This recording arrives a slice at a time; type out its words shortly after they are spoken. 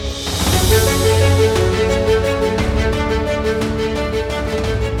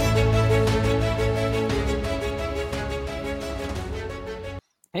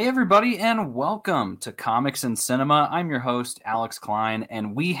everybody, and welcome to Comics and Cinema. I'm your host, Alex Klein,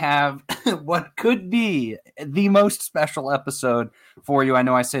 and we have what could be the most special episode for you. I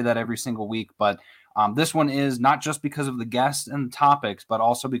know I say that every single week, but this one is not just because of the guests and the topics, but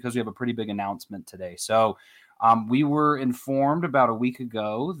also because we have a pretty big announcement today. So we were informed about a week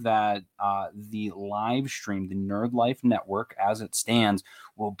ago that the live stream, the Nerd Life Network, as it stands,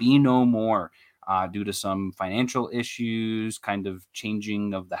 will be no more. Due to some financial issues, kind of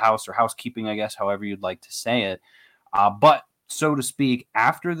changing of the house or housekeeping, I guess, however you'd like to say it. But so to speak,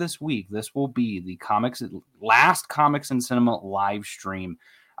 after this week, this will be the last Comics and Cinema live stream.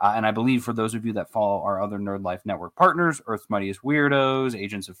 And I believe for those of you that follow our other Nerd Life Network partners, Earth's Mightiest Weirdos,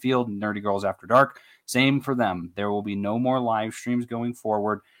 Agents of Field, Nerdy Girls After Dark, same for them. There will be no more live streams going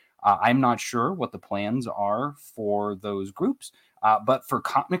forward. I'm not sure what the plans are for those groups. But for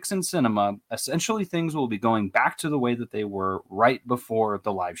Comics and Cinema, essentially things will be going back to the way that they were right before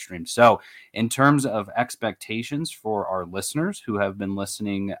the live stream. So in terms of expectations for our listeners who have been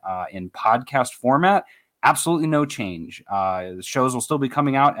listening in podcast format, absolutely no change. The shows will still be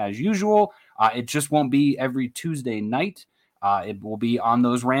coming out as usual. It just won't be every Tuesday night. It will be on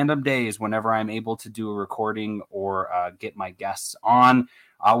those random days whenever I'm able to do a recording or get my guests on.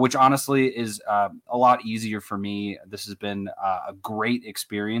 Which honestly is a lot easier for me. This has been a great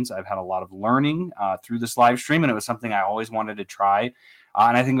experience. I've had a lot of learning through this live stream, and it was something I always wanted to try.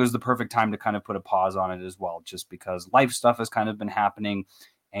 And I think it was the perfect time to kind of put a pause on it as well, just because life stuff has kind of been happening.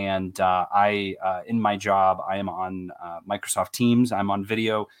 And in my job, I am on Microsoft Teams. I'm on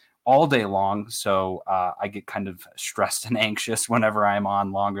video all day long. So I get kind of stressed and anxious whenever I'm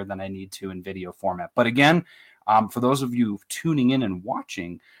on longer than I need to in video format. But again, for those of you tuning in and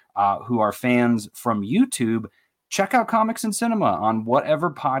watching who are fans from YouTube, check out Comics and Cinema on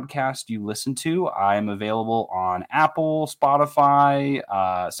whatever podcast you listen to. I'm available on Apple, Spotify,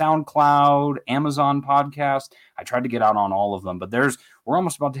 SoundCloud, Amazon Podcast. I tried to get out on all of them, but we're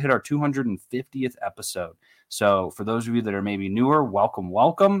almost about to hit our 250th episode. So for those of you that are maybe newer,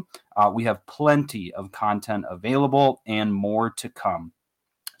 welcome. We have plenty of content available and more to come.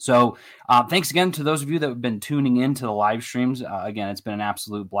 So thanks again to those of you that have been tuning in to the live streams. Again, it's been an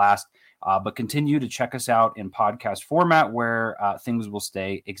absolute blast. But continue to check us out in podcast format where things will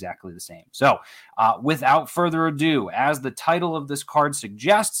stay exactly the same. So without further ado, as the title of this card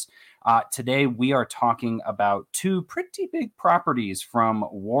suggests, today we are talking about two pretty big properties from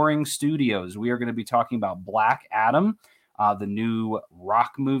Warring Studios. We are going to be talking about Black Adam, the new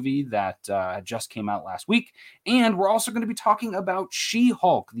Rock movie that just came out last week. And we're also going to be talking about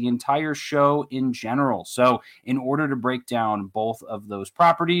She-Hulk, the entire show in general. So in order to break down both of those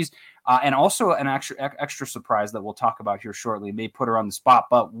properties, and also an extra surprise that we'll talk about here shortly, may put her on the spot,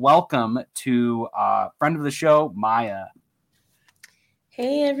 but welcome to friend of the show, Maya.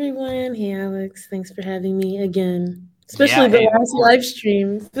 Hey, everyone. Hey, Alex. Thanks for having me again. Especially the last live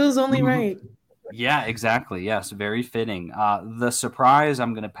stream. Feels only right. Yeah, exactly. Yes, very fitting. The surprise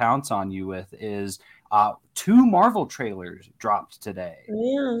I'm going to pounce on you with is two Marvel trailers dropped today.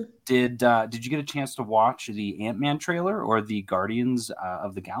 Yeah. Did you get a chance to watch the Ant-Man trailer or the Guardians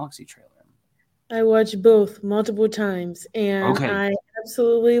of the Galaxy trailer? I watched both multiple times, and I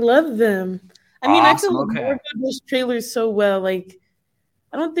absolutely love them. I mean, I feel like Marvel does trailers so well. Like,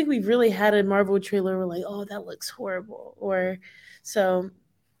 I don't think we've really had a Marvel trailer where like, oh, that looks horrible, or so.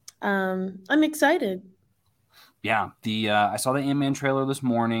 I'm excited. Yeah, I saw the Ant-Man trailer this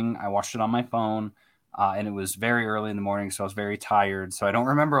morning. I watched it on my phone, and it was very early in the morning, so I was very tired. So I don't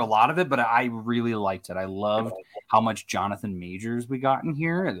remember a lot of it, but I really liked it. I loved how much Jonathan Majors we got in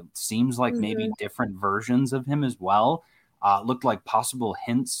here. It seems like maybe different versions of him as well. Looked like possible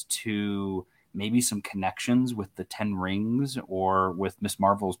hints to maybe some connections with the 10 Rings or with Ms.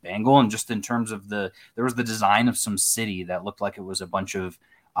 Marvel's bangle. And just in terms of there was the design of some city that looked like it was a bunch of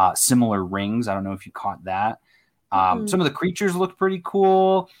similar rings. I don't know if you caught that. Some of the creatures looked pretty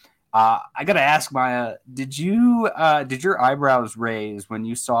cool. I got to ask, Maya, did your eyebrows raise when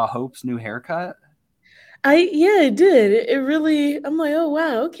you saw Hope's new haircut? It did. It really, I'm like, oh,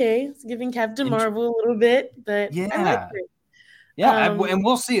 wow, okay. It's giving Captain Marvel a little bit, but yeah. I liked it. Yeah, and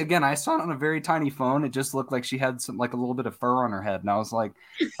we'll see. Again, I saw it on a very tiny phone. It just looked like she had a little bit of fur on her head. And I was like,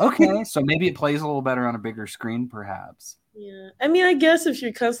 okay, so maybe it plays a little better on a bigger screen, perhaps. Yeah. I mean, I guess if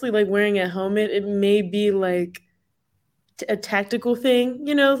you're constantly wearing a helmet, it may be like a tactical thing,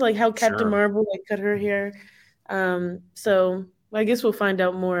 like how Captain Marvel cut her hair. So I guess we'll find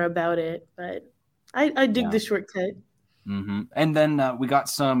out more about it, but I dig the shortcut. Mm-hmm. And then we got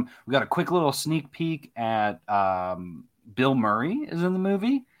a quick little sneak peek at Bill Murray is in the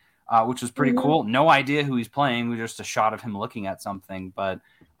movie, which was pretty cool. No idea who he's playing. We just a shot of him looking at something, but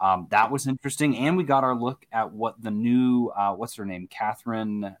That was interesting. And we got our look at what the new, what's her name?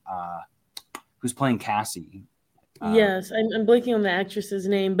 Catherine, who's playing Cassie. Yes, I'm blanking on the actress's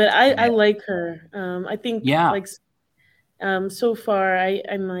name, but I like her. I think so far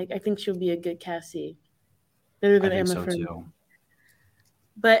I think she'll be a good Cassie. Better than Emma Furman.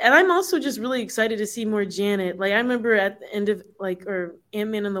 And I'm also just really excited to see more Janet. Like I remember at the end of or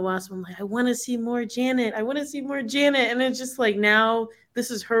Ant-Man and the Wasp, I'm like, I want to see more Janet. I want to see more Janet. And it's just like now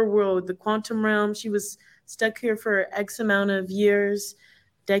this is her world, the quantum realm. She was stuck here for X amount of years,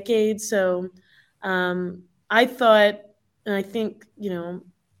 decades. So I thought, and I think,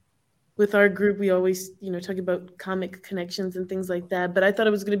 with our group, we always, talk about comic connections and things like that. But I thought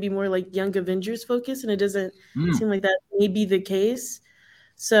it was going to be more like Young Avengers focus, and it doesn't seem like that may be the case.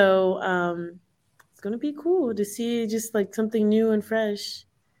 So it's going to be cool to see just like something new and fresh.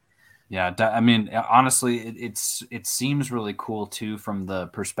 Yeah, I mean, honestly, it seems really cool too from the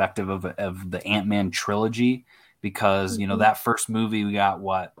perspective of the Ant-Man trilogy, because that first movie we got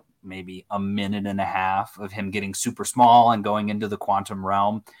maybe a minute and a half of him getting super small and going into the quantum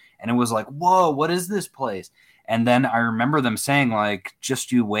realm, and it was like, whoa, what is this place? And then I remember them saying like,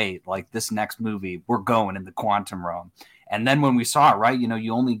 just you wait, like this next movie we're going in the quantum realm. And then when we saw it, right,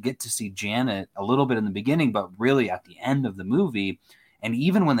 you only get to see Janet a little bit in the beginning, but really at the end of the movie. And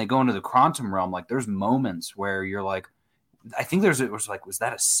even when they go into the quantum realm, like there's moments where you're like, I think was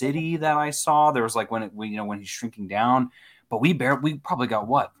that a city that I saw? There was like when he's shrinking down, but we probably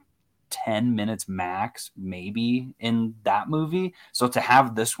got 10 minutes max maybe in that movie. So to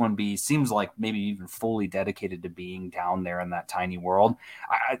have this one seems like maybe even fully dedicated to being down there in that tiny world.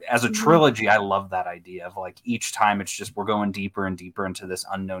 As a trilogy, I love that idea of like each time it's just we're going deeper and deeper into this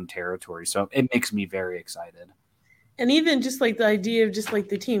unknown territory. So it makes me very excited. And even just like the idea of just like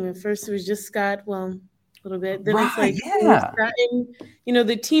the team. At first it was just Scott, a little bit. Then it's like Scott and,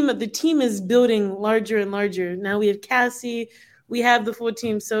 the team is building larger and larger. Now we have Cassie, we have the full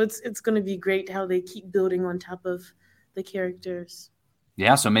team, so it's going to be great how they keep building on top of the characters.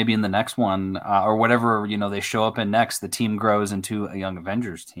 Yeah, so maybe in the next one or whatever they show up in next, the team grows into a Young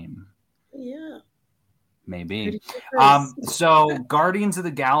Avengers team. Yeah, maybe. So Guardians of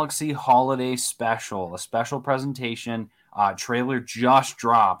the Galaxy Holiday Special, a special presentation. Trailer just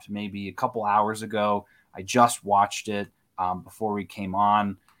dropped maybe a couple hours ago. I just watched it before we came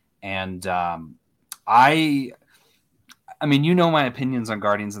on, and I mean, my opinions on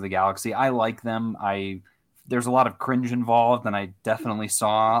Guardians of the Galaxy. I like them. There's a lot of cringe involved, and I definitely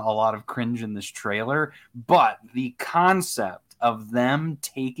saw a lot of cringe in this trailer. But the concept of them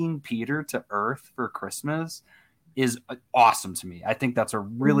taking Peter to Earth for Christmas is awesome to me. I think that's a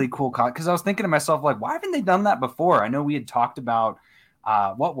really cool because I was thinking to myself, like, why haven't they done that before? I know we had talked about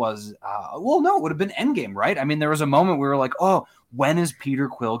it would have been Endgame, right? I mean, there was a moment we were like, oh, when is Peter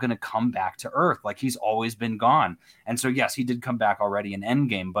Quill going to come back to Earth? Like, he's always been gone. And so, yes, he did come back already in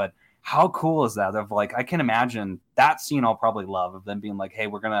Endgame, but how cool is that? Of like, I can imagine that scene I'll probably love, of them being like, hey,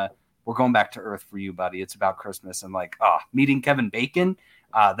 we're going back to Earth for you, buddy. It's about Christmas. And like, meeting Kevin Bacon.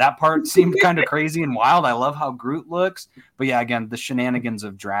 That part seemed kind of crazy and wild. I love how Groot looks. But yeah, again, the shenanigans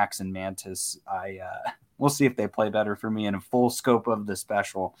of Drax and Mantis, we'll see if they play better for me in a full scope of the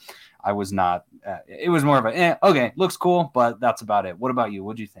special. I was not. It was more of okay, looks cool, but that's about it. What about you?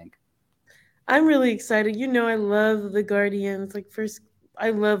 What'd you think? I'm really excited. I love the Guardians. I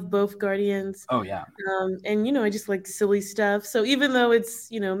love both Guardians. Oh, yeah. And, I just like silly stuff. So even though it's,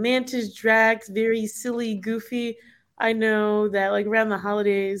 Mantis, Drax, very silly, goofy, I know that like around the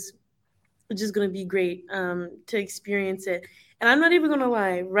holidays, it's just going to be great to experience it. And I'm not even going to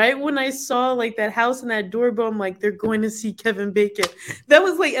lie, right when I saw like that house and that doorbell, I'm like, they're going to see Kevin Bacon. That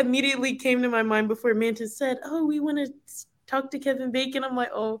was like immediately came to my mind before Mantis said, oh, we want to talk to Kevin Bacon. I'm like,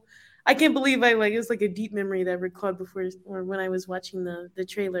 oh, I can't believe it was like a deep memory that I recalled before or when I was watching the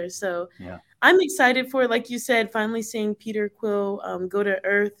trailer. So yeah. I'm excited for, like you said, finally seeing Peter Quill go to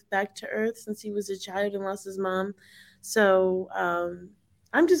Earth, back to Earth, since he was a child and lost his mom. So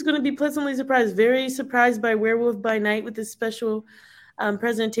I'm just going to be pleasantly surprised, very surprised by Werewolf by Night with this special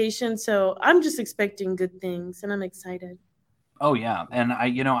presentation. So I'm just expecting good things, and I'm excited. Oh, yeah. And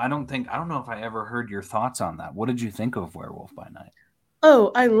I don't know if I ever heard your thoughts on that. What did you think of Werewolf by Night?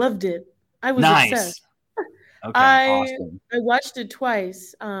 Oh, I loved it. I was obsessed. Okay, awesome. I watched it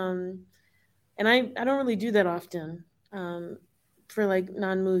twice. And I don't really do that often for like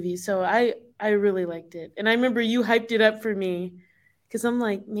non-movies. So I really liked it. And I remember you hyped it up for me. Because I'm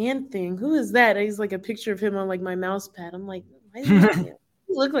like, Man-Thing, who is that? It's like a picture of him on like my mouse pad. I'm like, why does he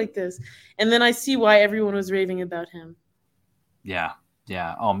look like this? And then I see why everyone was raving about him. Yeah.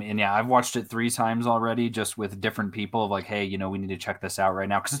 Yeah. And yeah, I've watched it 3 times already, just with different people of like, hey, we need to check this out right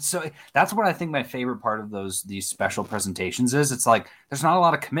now. Cause that's what I think my favorite part of these special presentations is. It's like, there's not a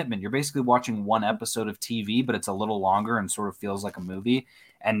lot of commitment. You're basically watching one episode of TV, but it's a little longer and sort of feels like a movie.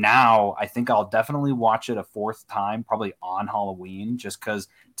 And now I think I'll definitely watch it a 4th time, probably on Halloween, just cause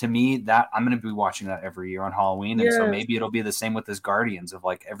to me that I'm going to be watching that every year on Halloween. And so maybe it'll be the same with this Guardians of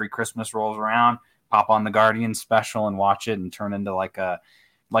like every Christmas rolls around, pop on the Guardian special and watch it and turn into like a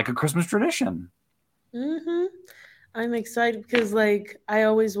Christmas tradition. Mm-hmm. I'm excited because like I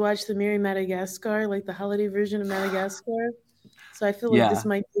always watch the Merry Madagascar, like the holiday version of Madagascar. So I feel like this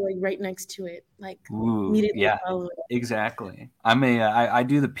might be like right next to it, like immediately. Yeah, exactly. I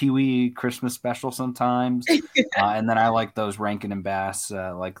do the Pee-wee Christmas special sometimes, and then I like those Rankin and Bass,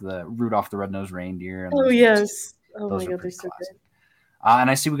 like the Rudolph the Red-Nosed Reindeer. And yes. Oh my God, they're so good. And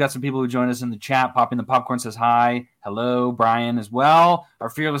I see we got some people who joined us in the chat. Popping the Popcorn says hi. Hello, Brian, as well. Our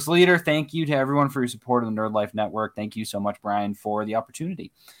fearless leader. Thank you to everyone for your support of the Nerd Life Network. Thank you so much, Brian, for the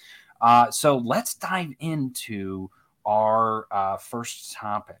opportunity. So let's dive into our first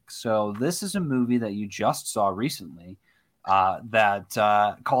topic. So this is a movie that you just saw recently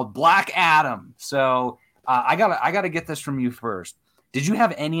that called Black Adam. So I gotta get this from you first. Did you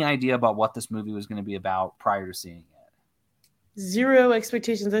have any idea about what this movie was going to be about prior to seeing it? Zero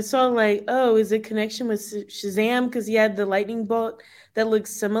expectations. I saw like, oh, is it connection with Shazam because he had the lightning bolt that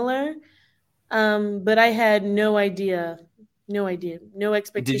looks similar? But I had no idea. No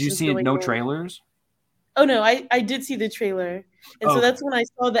expectations. Did you see no trailers? Oh no, I did see the trailer, and so that's when I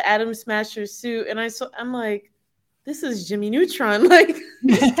saw the Atom Smasher suit, and I'm like, this is Jimmy Neutron. Like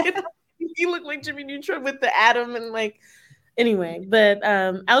he looked like Jimmy Neutron with the atom, and like anyway. But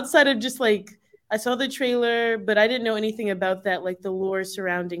outside of just like, I saw the trailer, but I didn't know anything about that, like the lore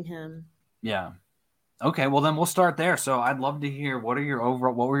surrounding him. Yeah. Okay, well then we'll start there. So I'd love to hear what were your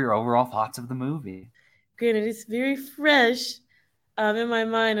overall thoughts of the movie? Granted, it's very fresh in my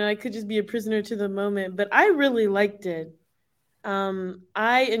mind, and I could just be a prisoner to the moment, but I really liked it.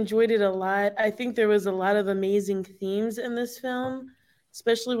 I enjoyed it a lot. I think there was a lot of amazing themes in this film,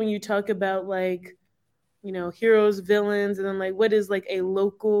 especially when you talk about like, heroes, villains, and then like what is like a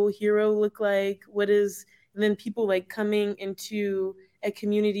local hero look like? And then people like coming into a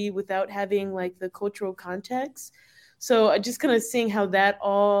community without having like the cultural context. So I just kind of seeing how that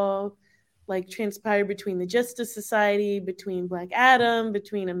all like transpired between the Justice Society, between Black Adam,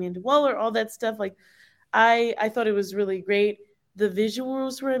 between Amanda Waller, all that stuff. Like I thought it was really great. The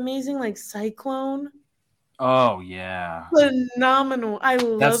visuals were amazing, like Cyclone. Oh yeah, phenomenal! I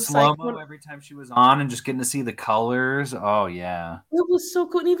love slow-mo every time she was on, and just getting to see the colors. Oh yeah, it was so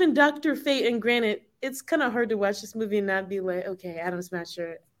cool. And even Dr. Fate. And granted, it's kind of hard to watch this movie and not be like, okay, Atom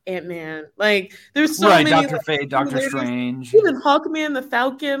Smasher, Ant-Man. Like there's so many. Dr. Fate, Doctor Strange, even Hawkman, the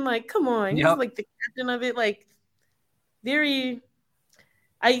Falcon. Like come on, he's like the captain of it. Like very.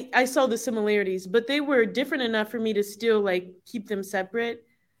 I saw the similarities, but they were different enough for me to still like keep them separate.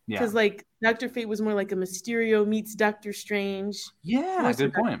 Because like Dr. Fate was more like a Mysterio meets Doctor Strange. Yeah,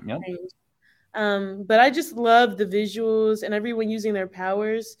 good point. Yep. But I just love the visuals and everyone using their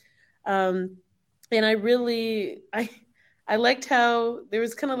powers. And I liked how there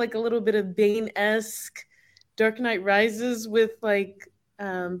was kind of like a little bit of Bane-esque Dark Knight Rises with like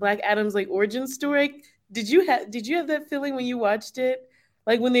Black Adam's like origin story. Did you have that feeling when you watched it?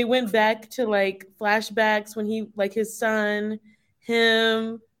 Like when they went back to like flashbacks when he like his son,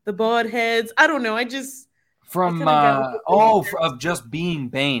 him, the bald heads. I don't know. I just of just being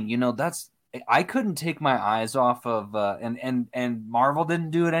Bane. I couldn't take my eyes off of and Marvel didn't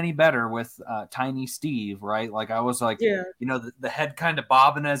do it any better with Tiny Steve, right? Like I was like, the head kind of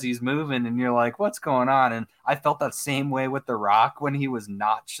bobbing as he's moving, and you're like, what's going on? And I felt that same way with The Rock when he was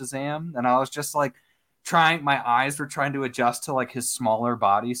not Shazam, and I was just like, my eyes were trying to adjust to like his smaller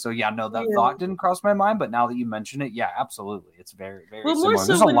body. So that thought didn't cross my mind, but now that you mention it, absolutely, it's very, very similar. More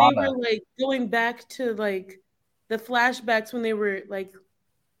so when they were like going back to like the flashbacks when they were like,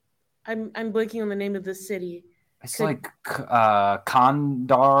 I'm blanking on the name of the city. It's like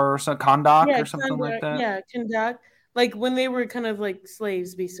Kahndaq or something like that. Yeah, Kahndaq. Like when they were kind of like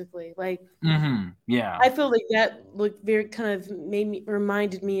slaves, basically. Like, I feel like that looked very kind of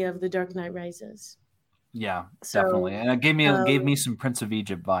reminded me of The Dark Knight Rises. Yeah, definitely, and it gave me some Prince of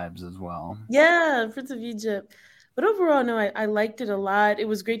Egypt vibes as well. Yeah, Prince of Egypt. But overall, no, I liked it a lot. It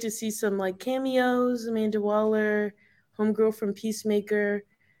was great to see some like cameos: Amanda Waller, homegirl from Peacemaker,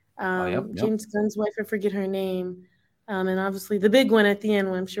 James Gunn's wife. I forget her name, and obviously the big one at the end,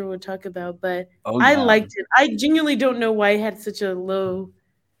 I'm sure we'll talk about. But I liked it. I genuinely don't know why it had such a low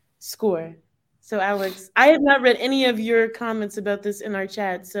score. So, Alex, I have not read any of your comments about this in our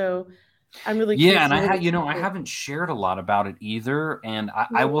chat, so I'm really curious. And I haven't shared a lot about it either. And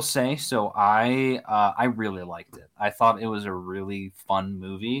I will say, so I really liked it. I thought it was a really fun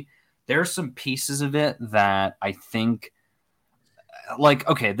movie. There's some pieces of it that I think, like,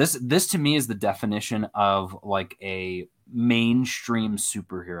 okay, this to me is the definition of like a mainstream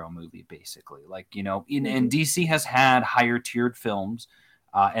superhero movie, basically. Like, and DC has had higher tiered films.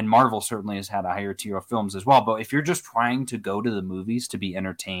 And Marvel certainly has had a higher tier of films as well. But if you're just trying to go to the movies to be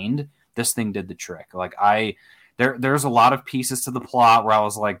entertained, this thing did the trick. Like there's a lot of pieces to the plot where I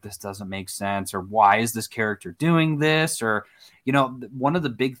was like, this doesn't make sense, or why is this character doing this? Or, one of the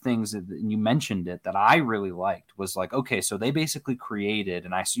big things that you mentioned it that I really liked was like, okay, so they basically created,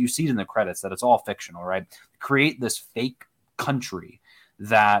 and you see it in the credits that it's all fictional, right? Create this fake country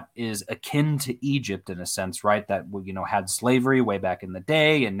that is akin to Egypt in a sense, right? That, had slavery way back in the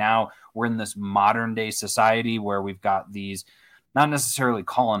day. And now we're in this modern day society where we've got these, not necessarily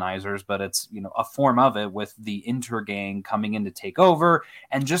colonizers, but it's, a form of it with the Intergang coming in to take over.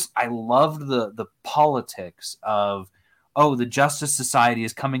 And just, I loved the politics of, oh, the Justice Society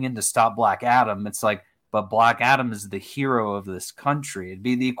is coming in to stop Black Adam. It's like, but Black Adam is the hero of this country. It'd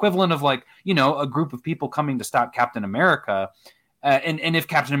be the equivalent of like, a group of people coming to stop Captain America. And if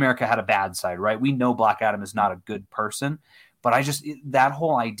Captain America had a bad side, right? We know Black Adam is not a good person, but that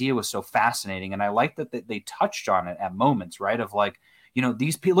whole idea was so fascinating. And I like that they touched on it at moments, right? Of like,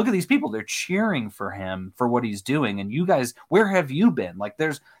 these people, look at these people, they're cheering for him for what he's doing. And you guys, where have you been? Like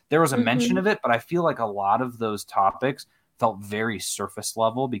there was a mention of it, but I feel like a lot of those topics felt very surface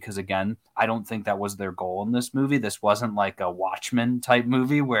level because, again, I don't think that was their goal in this movie. This wasn't like a Watchmen type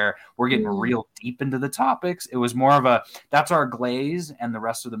movie where we're getting real deep into the topics. It was more of a, that's our glaze, and the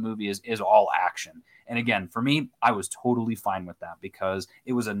rest of the movie is all action. And again, for me, I was totally fine with that because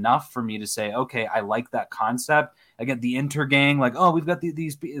it was enough for me to say, okay, I like that concept. Again, the Intergang, like, oh, we've got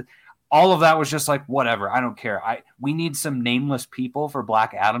these all of that was just like, whatever, I don't care. We need some nameless people for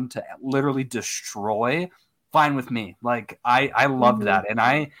Black Adam to literally destroy. Fine with me. Like I loved that.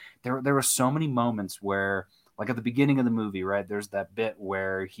 And there were so many moments where, like at the beginning of the movie, right, there's that bit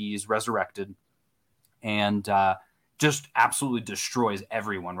where he's resurrected and just absolutely destroys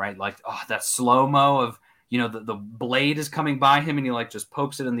everyone, right? Like, oh, that slow-mo of, the blade is coming by him and he like just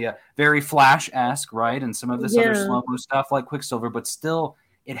pokes it in the very Flash-esque, right? And some of this other slow-mo stuff like Quicksilver, but still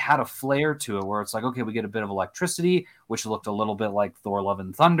it had a flair to it where it's like, okay, we get a bit of electricity, which looked a little bit like Thor Love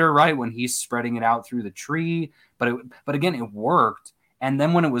and Thunder, right? When he's spreading it out through the tree. But again, it worked. And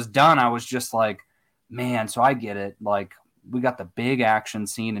then when it was done, I was just like, man, so I get it. Like, we got the big action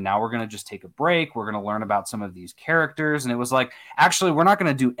scene and now we're going to just take a break. We're going to learn about some of these characters. And it was like, actually, we're not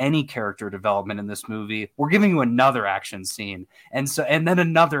going to do any character development in this movie. We're giving you another action scene. And then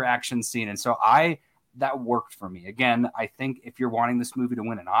another action scene. And so that worked for me. Again, I think if you're wanting this movie to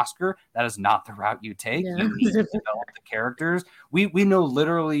win an Oscar, that is not the route you take. Yeah. You need to develop the characters. We know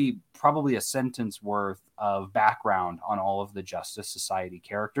literally probably a sentence worth of background on all of the Justice Society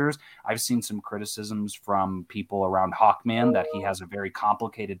characters. I've seen some criticisms from people around Hawkman that he has a very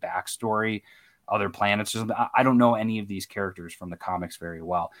complicated backstory, other planets. I don't know any of these characters from the comics very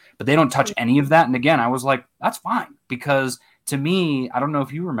well, but they don't touch any of that. And again, I was like, that's fine, because to me, I don't know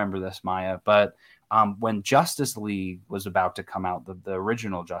if you remember this, Maya, but when Justice League was about to come out, the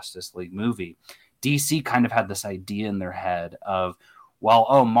original Justice League movie, DC kind of had this idea in their head of,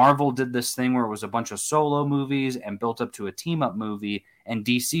 well, Marvel did this thing where it was a bunch of solo movies and built up to a team-up movie, and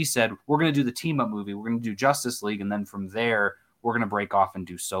DC said, we're going to do the team-up movie, we're going to do Justice League, and then from there, we're going to break off and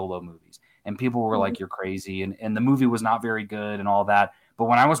do solo movies. And people were like, you're crazy, and the movie was not very good and all that. But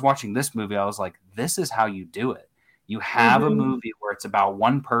when I was watching this movie, I was like, this is how you do it. You have a movie where it's about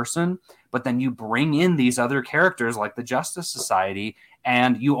one person, but then you bring in these other characters like the Justice Society,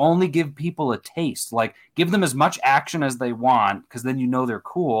 and you only give people a taste. Like, give them as much action as they want, because then they're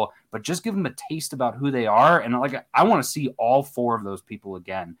cool, but just give them a taste about who they are. And like, I want to see all four of those people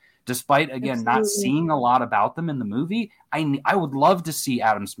again, despite, again, not seeing a lot about them in the movie. I would love to see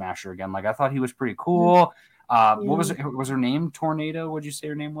Atom Smasher again. Like, I thought he was pretty cool. What was her name? Tornado? What'd you say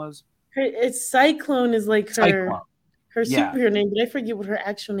her name was? It's Cyclone is like her superhero name, but I forget what her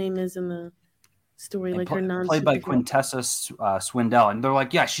actual name is in the story. Like her non played by Quintessa Swindell, and they're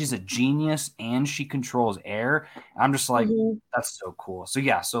like, yeah, she's a genius and she controls air. I'm just like, that's so cool. So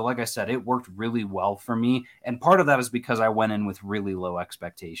yeah, so like I said, it worked really well for me, and part of that is because I went in with really low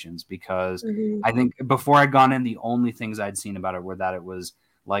expectations, because I think before I'd gone in, the only things I'd seen about it were that it was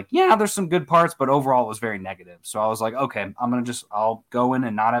like, yeah, there's some good parts, but overall it was very negative. So I was like, okay, I'll go in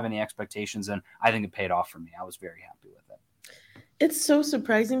and not have any expectations, and I think it paid off for me. I was very happy with it. It's so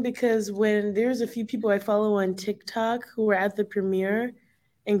surprising because when there's a few people I follow on TikTok who were at the premiere,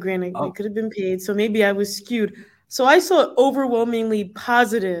 and granted, they could have been paid, so maybe I was skewed. So I saw overwhelmingly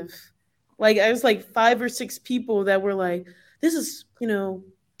positive. Like, I was like 5 or 6 people that were like, this is,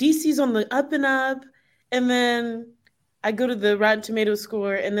 DC's on the up and up. And then I go to the Rotten Tomato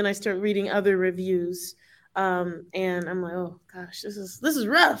score and then I start reading other reviews. And I'm like, oh gosh, this is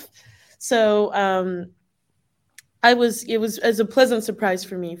rough. So it was as a pleasant surprise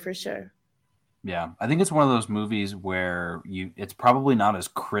for me, for sure. Yeah, I think it's one of those movies where it's probably not as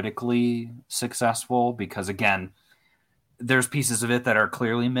critically successful because, again, there's pieces of it that are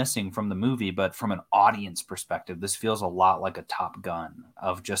clearly missing from the movie, but from an audience perspective, this feels a lot like a Top Gun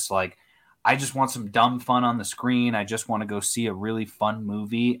of just like, I just want some dumb fun on the screen. I just want to go see a really fun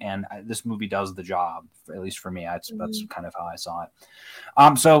movie, and this movie does the job, at least for me. That's kind of how I saw it.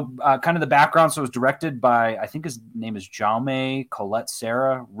 So kind of the background. So it was directed by, I think his name is Jaume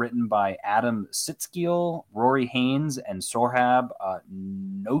Collet-Serra, written by Adam Sitskill, Rory Haynes, and Sohrab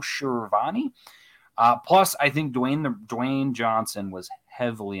Noshirvani. Plus, I think Dwayne Johnson was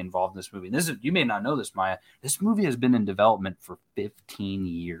heavily involved in this movie. And you may not know this, Maya. This movie has been in development for 15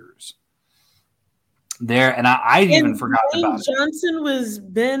 years. I even forgot about it. Johnson was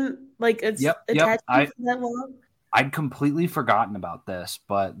been like attached to that long. I'd completely forgotten about this,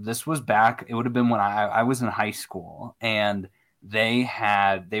 but this was back. It would have been when I was in high school, and they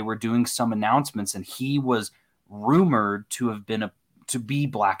were doing some announcements, and he was rumored to be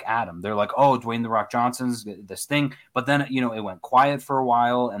Black Adam. They're like, oh, Dwayne The Rock Johnson's this thing, but then it went quiet for a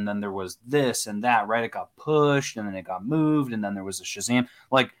while, and then there was this and that. Right, it got pushed, and then it got moved, and then there was a Shazam.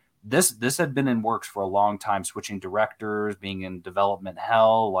 Like. This had been in works for a long time, switching directors, being in development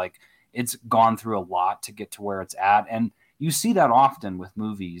hell. Like, it's gone through a lot to get to where it's at. And you see that often with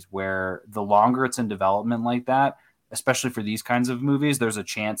movies where the longer it's in development like that, especially for these kinds of movies, there's a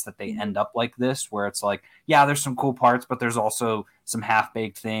chance that they end up like this, where it's like, yeah, there's some cool parts, but there's also some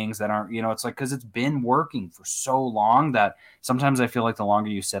half-baked things that aren't, it's like, because it's been working for so long that sometimes I feel like the longer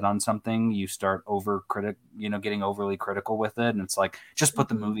you sit on something, you start getting overly critical with it. And it's like, just put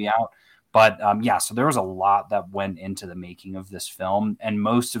the movie out. But so there was a lot that went into the making of this film. And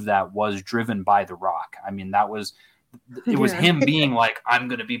most of that was driven by The Rock. I mean, it was him being like, I'm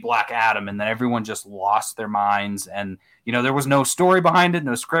going to be Black Adam. And then everyone just lost their minds. And, there was no story behind it,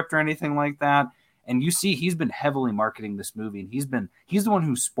 no script or anything like that. And you see, he's been heavily marketing this movie, and he's the one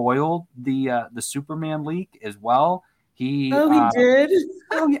who spoiled the Superman leak as well. He did.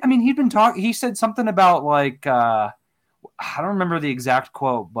 I mean, he'd been talking. He said something about like I don't remember the exact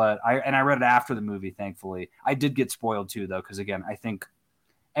quote, but I read it after the movie. Thankfully, I did get spoiled too, though, because again, I think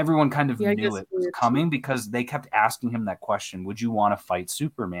everyone kind of knew it was coming because they kept asking him that question: would you want to fight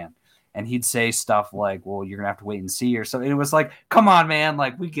Superman? And he'd say stuff like, well, you're going to have to wait and see or something. It was like, come on, man.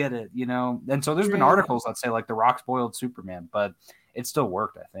 Like, we get it, And so there's been articles that say, like, The Rock spoiled Superman, but it still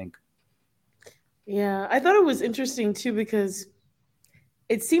worked, I think. Yeah, I thought it was interesting, too, because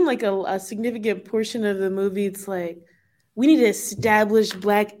it seemed like a significant portion of the movie. It's like, we need to establish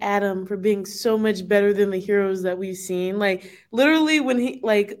Black Adam for being so much better than the heroes that we've seen. Like, literally when he,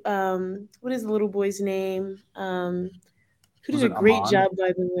 like, what is the little boy's name? Who did a great job,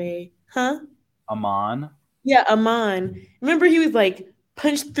 by the way. Huh? Amon. Yeah, Amon. Remember he was like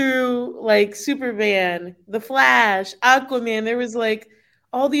punched through like Superman, The Flash, Aquaman. There was like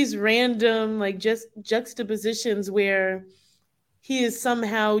all these random like just juxtapositions where he is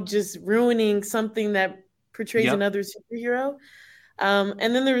somehow just ruining something that portrays another superhero. And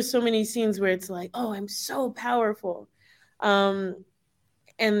then there were so many scenes where it's like, oh, I'm so powerful.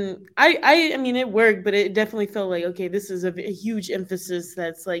 And I mean, it worked, but it definitely felt like, okay, this is a huge emphasis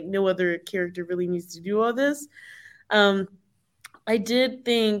that's like no other character really needs to do all this. I did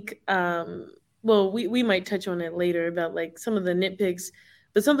think, well, we might touch on it later about like some of the nitpicks,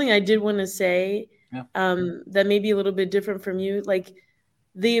 but something I did want to say that may be a little bit different from you, like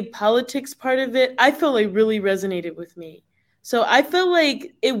the politics part of it, I felt like really resonated with me. So I felt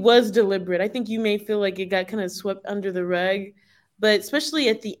like it was deliberate. I think you may feel like it got kind of swept under the rug. But especially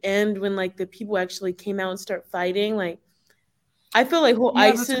at the end when like the people actually came out and start fighting, like I feel like whole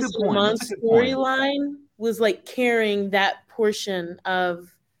ISIS and Amon storyline was like carrying that portion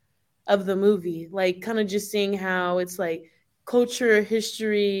of the movie, like kind of just seeing how it's like culture,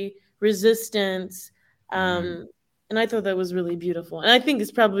 history, resistance, and I thought that was really beautiful. And I think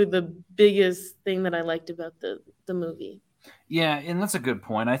it's probably the biggest thing that I liked about the movie. Yeah, and that's a good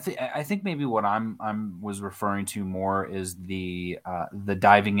point. I think maybe what I'm was referring to more is the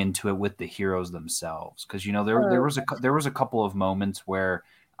diving into it with the heroes themselves, because there was a couple of moments where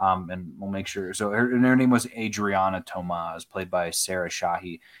And we'll make sure. So her name was Adriana Tomaz, played by Sarah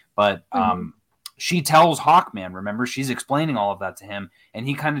Shahi. But she tells Hawkman, remember, she's explaining all of that to him, and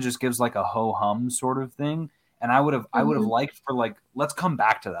he kind of just gives like a ho-hum sort of thing. And I would have liked for like, let's come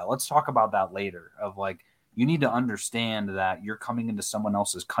back to that. Let's talk about that later. Of like, you need to understand that you're coming into someone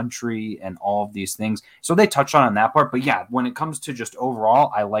else's country and all of these things. So they touch on that part. But yeah, when it comes to just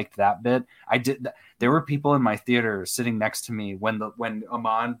overall, I liked that bit. There were people in my theater sitting next to me when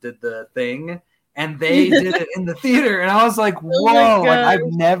Amon did the thing, and they did it in the theater. And I was like, whoa, like I've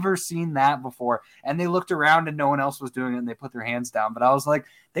never seen that before. And they looked around and no one else was doing it, and they put their hands down. But I was like,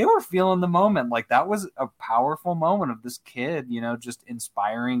 they were feeling the moment. Like that was a powerful moment of this kid, just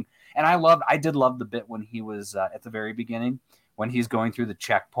inspiring. And I did love the bit when he was at the very beginning, when he's going through the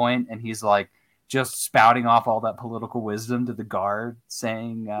checkpoint and he's like just spouting off all that political wisdom to the guard,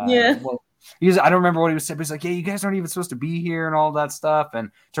 saying, I don't remember what he was saying, but he's like, yeah, you guys aren't even supposed to be here and all that stuff.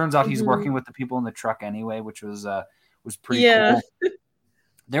 And turns out he's working with the people in the truck anyway, which was pretty cool.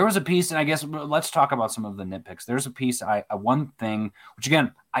 There was a piece, and I guess let's talk about some of the nitpicks. There's a piece, one thing, which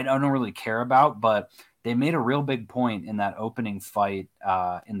again, I don't really care about, but they made a real big point in that opening fight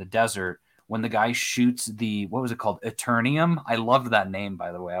in the desert when the guy shoots what was it called? Eternium. I loved that name,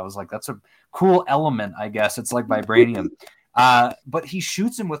 by the way. I was like, that's a cool element, I guess. It's like vibranium. But he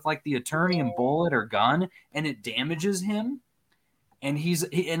shoots him with like the Eternium bullet or gun, and it damages him. And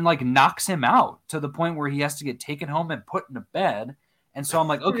and like knocks him out to the point where he has to get taken home and put in a bed. And so I'm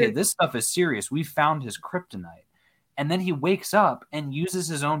like, okay, this stuff is serious. We found his kryptonite. And then he wakes up and uses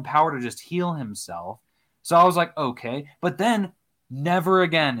his own power to just heal himself. So I was like, okay. But then never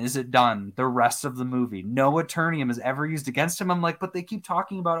again is it done the rest of the movie. No Eternium is ever used against him. I'm like, but they keep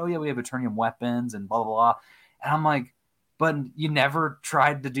talking about, oh, yeah, we have Eternium weapons and blah, blah, blah. And I'm like, but you never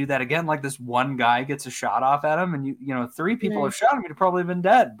tried to do that again. Like this one guy gets a shot off at him and, 3 people have shot him. He'd have probably been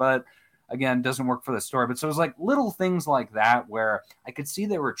dead. But again, doesn't work for the story. But so it was like little things like that where I could see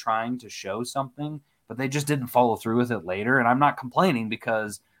they were trying to show something, but they just didn't follow through with it later. And I'm not complaining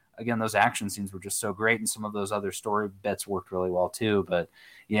because, again, those action scenes were just so great, and some of those other story bits worked really well too. But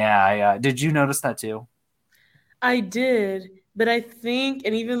yeah, did you notice that too? I did, but I think,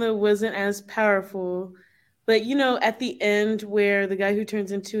 and even though it wasn't as powerful, but at the end where the guy who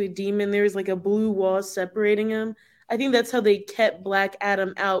turns into a demon, there's like a blue wall separating him. I think that's how they kept Black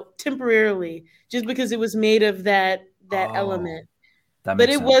Adam out temporarily, just because it was made of that element. But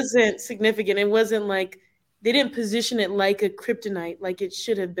it wasn't significant. It wasn't like they didn't position it like a kryptonite like it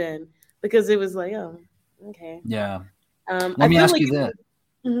should have been, because it was like, oh, okay. Yeah. Let me ask you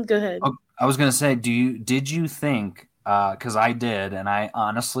this. Go ahead. Oh, I was going to say, did you think, because I did, and I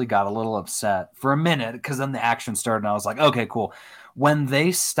honestly got a little upset for a minute, because then the action started and I was like, okay, cool. When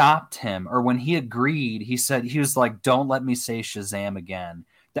they stopped him, or when he agreed, he was like, don't let me say Shazam again.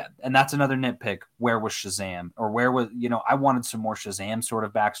 And that's another nitpick. Where was Shazam? Or where was, I wanted some more Shazam sort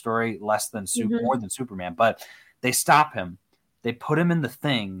of backstory, more than Superman. But they stop him. They put him in the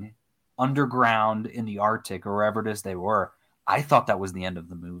Thing underground in the Arctic or wherever it is they were. I thought that was the end of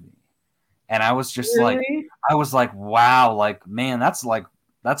the movie. And I was just like, wow, like, man, that's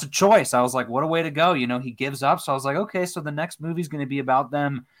a choice. I was like, what a way to go. He gives up. So I was like, okay, so the next movie's going to be about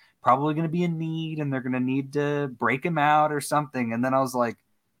them probably going to be in need, and they're going to need to break him out or something. And then I was like,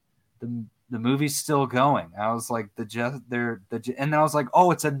 the movie's still going. I was like, and then I was like,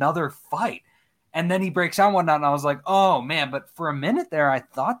 oh, it's another fight. And then he breaks out and whatnot, and I was like, oh man. But for a minute there, I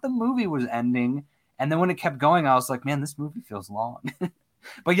thought the movie was ending. And then when it kept going, I was like, man, this movie feels long.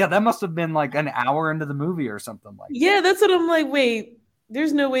 But yeah, that must have been like an hour into the movie or something like that. Yeah, that's what I'm like, wait,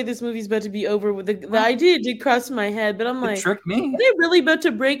 there's no way this movie's about to be over. With the idea did cross my head, but I'm like, it tricked me. Are they really about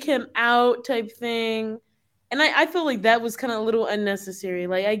to break him out type thing? And I feel like that was kind of a little unnecessary.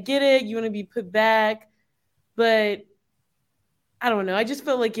 Like, I get it, you want to be put back, but I don't know. I just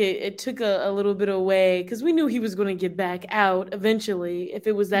felt like it took a little bit away, because we knew he was going to get back out eventually if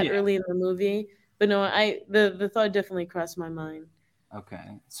it was that early in the movie. But no, the thought definitely crossed my mind.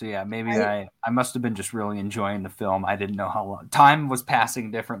 Okay. So yeah, maybe I must have been just really enjoying the film. I didn't know how long. Time was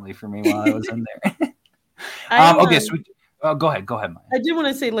passing differently for me while I was in there. Okay, so go ahead, Maya. I did want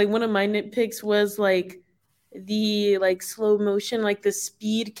to say, like, one of my nitpicks was like the slow motion, like the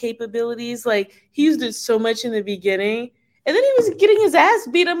speed capabilities. Like, he used it so much in the beginning, and then he was getting his ass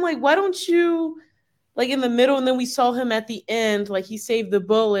beat. I'm like, why don't you, like, in the middle, and then we saw him at the end, like he saved the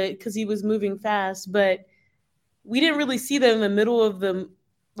bullet because he was moving fast, but we didn't really see that in the middle of the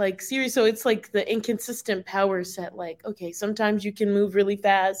series. So it's like the inconsistent power set. Like, okay, sometimes you can move really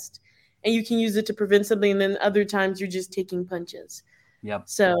fast and you can use it to prevent something, and then other times you're just taking punches. Yep.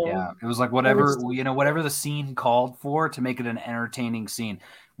 So yeah, it was like whatever the scene called for to make it an entertaining scene.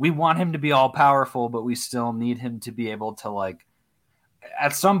 We want him to be all powerful, but we still need him to be able to, like,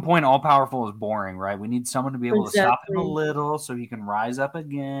 at some point, all powerful is boring, right? We need someone to be able to stop him a little so he can rise up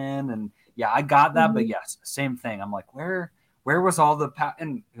again. And yeah, I got that, but yes, same thing. I'm like, where was all the power?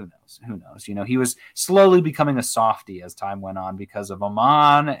 And who knows? You know, he was slowly becoming a softie as time went on because of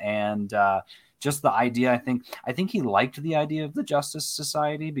Amon and just the idea. I think he liked the idea of the Justice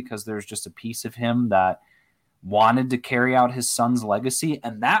Society because there's just a piece of him that wanted to carry out his son's legacy.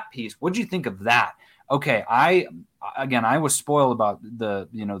 And that piece, what'd you think of that? Okay, I was spoiled about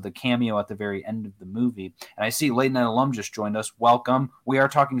the cameo at the very end of the movie, and I see Late Night Alum just joined us. Welcome. We are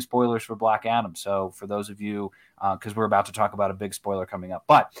talking spoilers for Black Adam, so for those of you, because we're about to talk about a big spoiler coming up,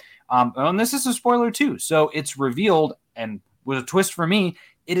 but and this is a spoiler too. So it's revealed, and with a twist for me,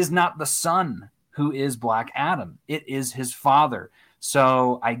 it is not the son who is Black Adam. It is his father.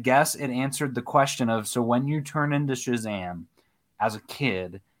 So I guess it answered the question of, so when you turn into Shazam as a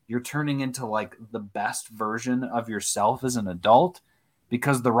kid, you're turning into like the best version of yourself as an adult,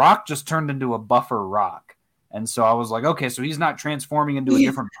 because The Rock just turned into a buffer Rock. And so I was like, okay, so he's not transforming into a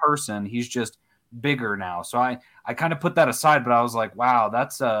different person. He's just bigger now. So I kind of put that aside, but I was like, wow,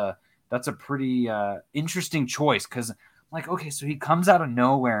 that's a pretty interesting choice. Cause I'm like, okay, so he comes out of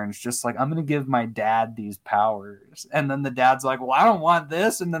nowhere and it's just like, I'm going to give my dad these powers. And then the dad's like, well, I don't want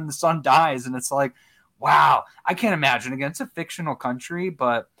this. And then the son dies. And it's like, wow, I can't imagine. Again, it's a fictional country,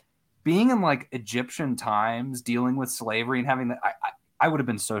 but being in like Egyptian times, dealing with slavery and having that, I would have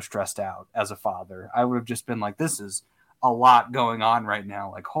been so stressed out as a father. I would have just been like, this is a lot going on right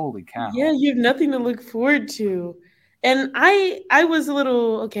now. Like, holy cow. Yeah, you have nothing to look forward to. And I was a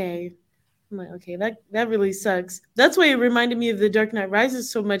little, okay. I'm like, okay, that really sucks. That's why it reminded me of The Dark Knight Rises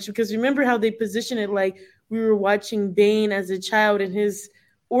so much, because remember how they position it like we were watching Bane as a child and his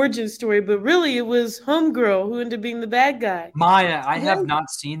origin story, but really it was Homegirl who ended up being the bad guy. Maya, I have not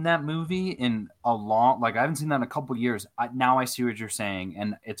seen that movie in a long, I haven't seen that in a couple years. Now I see what you're saying,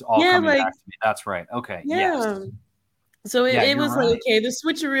 and it's all coming back to me. That's right. Okay. Yeah. Yes. So it was right. Like, okay, the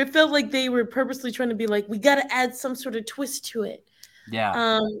switcheroo, it felt like they were purposely trying to be like, we got to add some sort of twist to it.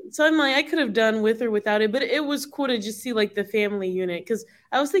 Yeah. So I'm like, I could have done with or without it, but it was cool to just see like the family unit, because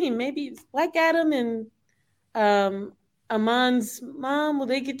I was thinking maybe it's Black Adam and Amon's mom, will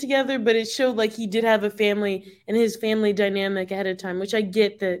they get together? But it showed like he did have a family and his family dynamic ahead of time, which I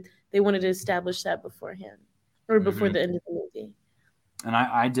get that they wanted to establish that beforehand or before the end of the movie. And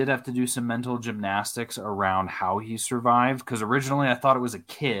I did have to do some mental gymnastics around how he survived, because originally I thought it was a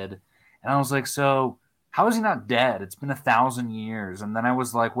kid, and I was like, so how is he not dead? It's been 1,000 years. And then I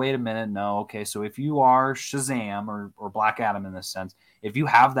was like, wait a minute, no, okay, so if you are Shazam or Black Adam in this sense, if you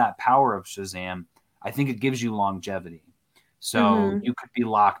have that power of Shazam, I think it gives you longevity. So you could be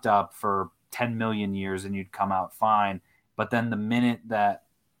locked up for 10 million years and you'd come out fine. But then the minute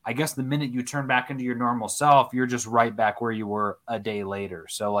you turn back into your normal self, you're just right back where you were a day later.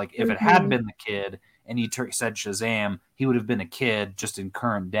 So like if it had been the kid and he said Shazam, he would have been a kid just in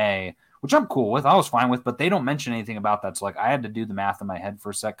current day, which I'm cool with. I was fine with, but they don't mention anything about that. So like I had to do the math in my head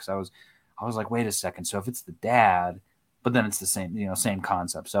for a sec, because I was like, wait a second. So if it's the dad, but then it's the same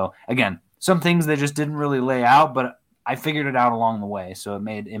concept. So again, some things they just didn't really lay out, but I figured it out along the way, so it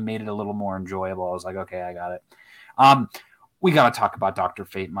made it a little more enjoyable. I was like, okay, I got it. We got to talk about Dr.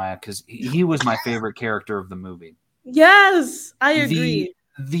 Fate, Maya, because he was my favorite character of the movie. Yes, I agree.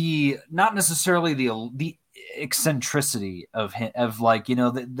 The not necessarily the eccentricity of him, of like,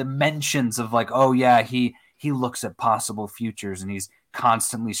 the mentions of like, oh yeah, he looks at possible futures and he's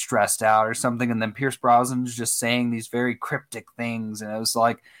constantly stressed out or something, and then Pierce Brosnan's just saying these very cryptic things, and it was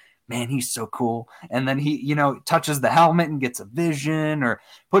like, man, he's so cool. And then he, touches the helmet and gets a vision, or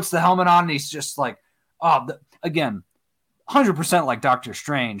puts the helmet on and he's just like, again, 100% like Doctor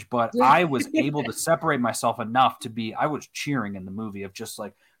Strange. But I was able to separate myself enough I was cheering in the movie of just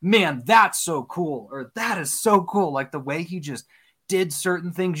like, man, that's so cool. Or that is so cool. Like the way he just did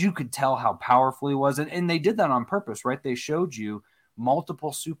certain things, you could tell how powerful he was. And they did that on purpose, right? They showed you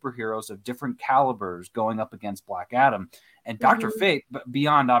multiple superheroes of different calibers going up against Black Adam. And Dr. Fate,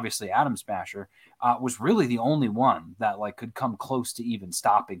 beyond obviously Atom Smasher, was really the only one that like could come close to even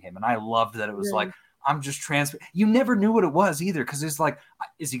stopping him. And I loved that it was like, I'm just you never knew what it was either, because it's like,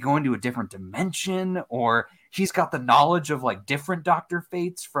 is he going to a different dimension, or he's got the knowledge of like different Dr.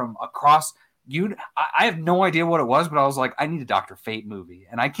 Fates from across I have no idea what it was, but I was like, I need a Dr. Fate movie.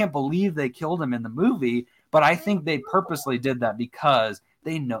 And I can't believe they killed him in the movie, but I think they purposely did that because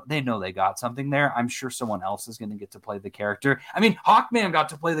they know they got something there. I'm sure someone else is going to get to play the character. I mean, Hawkman got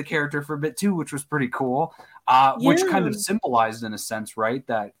to play the character for a bit too, which was pretty cool, which kind of symbolized in a sense, right,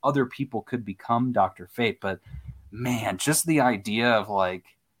 that other people could become Dr. Fate. But man, just the idea of like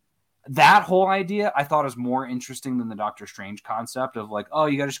that whole idea I thought is more interesting than the Doctor Strange concept of like, oh,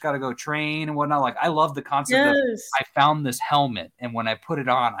 you just got to go train and whatnot. Like, I love the concept of I found this helmet, and when I put it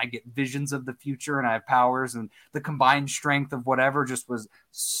on, I get visions of the future and I have powers, and the combined strength of whatever just was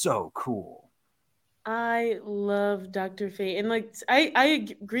so cool. I love Dr. Fate. And like, I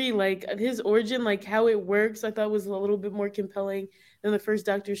agree, like his origin, like how it works, I thought was a little bit more compelling than the first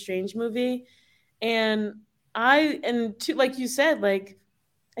Doctor Strange movie. And like you said, like,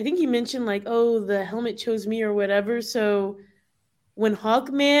 I think he mentioned like, oh, the helmet chose me or whatever. So when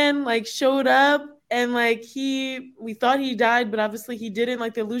Hawkman like showed up and like we thought he died, but obviously he didn't,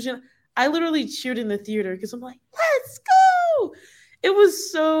 like the illusion, I literally cheered in the theater because I'm like, let's go. It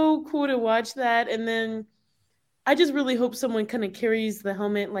was so cool to watch that. And then I just really hope someone kind of carries the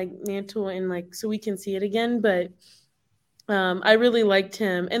helmet like mantle and like so we can see it again. But I really liked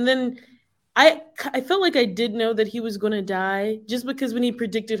him. And then I felt like I did know that he was going to die just because when he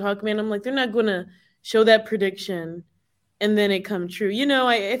predicted Hawkman, I'm like, they're not going to show that prediction and then it come true. You know,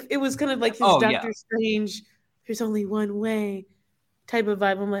 it was kind of like his Doctor Strange, there's only one way type of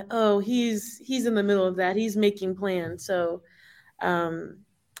vibe. I'm like, oh, he's in the middle of that. He's making plans. So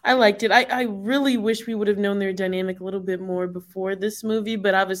I liked it. I really wish we would have known their dynamic a little bit more before this movie,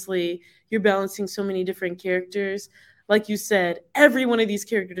 but obviously you're balancing so many different characters. Like you said, every one of these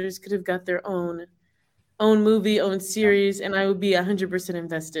characters could have got their own movie, own series, and I would be 100%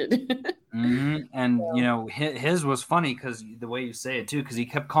 invested. And, you know, his was funny because the way you say it, too, because he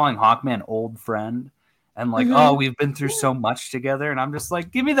kept calling Hawkman old friend and like, oh, we've been through so much together. And I'm just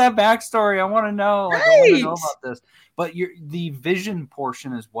like, give me that backstory. I want to know. Like, I want to know about this. But the Vision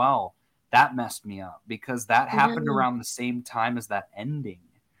portion as well, that messed me up because that happened around the same time as that ending.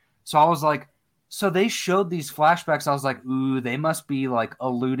 So I was like, so they showed these flashbacks. I was like, ooh, they must be like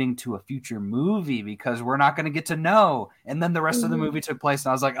alluding to a future movie because we're not going to get to know. And then the rest of the movie took place. And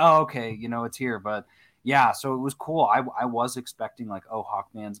I was like, oh, okay, you know, it's here. But yeah, so it was cool. I was expecting like, oh,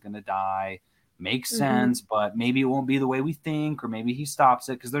 Hawkman's going to die. Makes sense, but maybe it won't be the way we think, or maybe he stops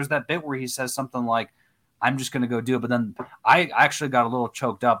it. Because there's that bit where he says something like, I'm just going to go do it. But then I actually got a little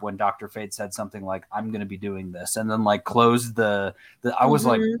choked up when Dr. Fate said something like, I'm going to be doing this. And then like closed the I was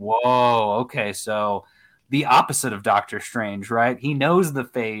like, whoa, okay. So the opposite of Doctor Strange, right? He knows the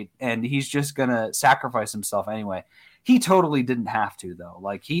fate and he's just going to sacrifice himself anyway. He totally didn't have to though.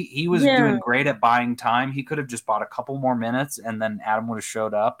 Like he was doing great at buying time. He could have just bought a couple more minutes and then Adam would have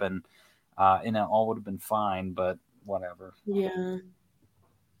showed up and it all would have been fine, but whatever. Yeah.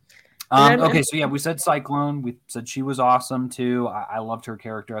 Okay, so yeah, we said Cyclone. We said she was awesome too. I loved her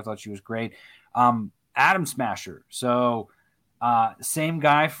character. I thought she was great. Atom Smasher. So same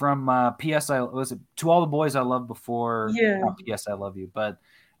guy from P.S. To All the Boys I Loved Before. Yeah. Not P.S. I Love You, but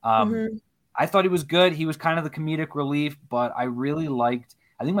I thought he was good. He was kind of the comedic relief, but I really liked.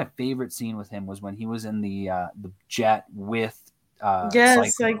 I think my favorite scene with him was when he was in the jet with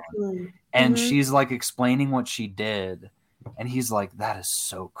Cyclone. And she's like explaining what she did. And he's like, that is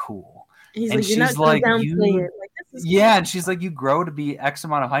so cool. And she's like, and she's like, you grow to be X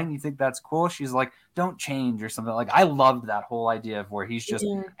amount of height and you think that's cool. She's like, don't change or something. Like, I loved that whole idea of where he's just,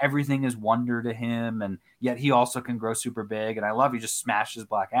 everything is wonder to him. And yet he also can grow super big. And I love, he just smashes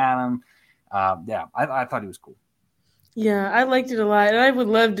Black Adam. I thought he was cool. Yeah, I liked it a lot. And I would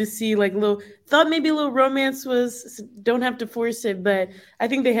love to see like thought maybe a little romance don't have to force it, but I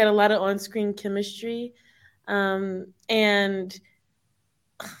think they had a lot of on-screen chemistry. And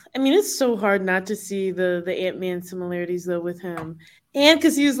I mean, it's so hard not to see the Ant-Man similarities though with him. And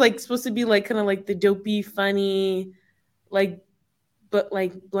because he was like supposed to be like kind of like the dopey, funny, like, but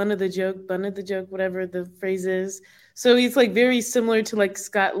like blunt of the joke, whatever the phrase is. So he's like very similar to like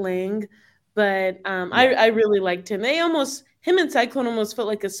Scott Lang. But I really liked him. Him and Cyclone almost felt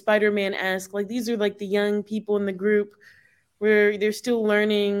like a Spider-Man-esque. Like these are like the young people in the group where they're still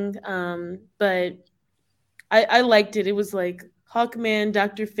learning. But I liked it. It was like Hawkman,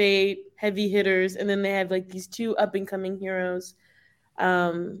 Dr. Fate, heavy hitters, and then they have like these two up-and-coming heroes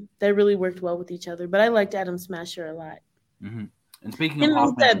that really worked well with each other. But I liked Atom Smasher a lot. Mm-hmm. And speaking of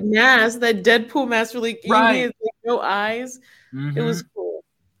Hawkman, that mask, that Deadpool mask, really right. Like, no eyes. Mm-hmm. It was cool.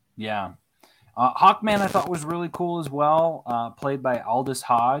 Yeah. Hawkman I thought was really cool as well, played by Aldous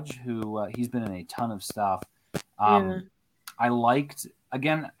Hodge, who he's been in a ton of stuff. I liked.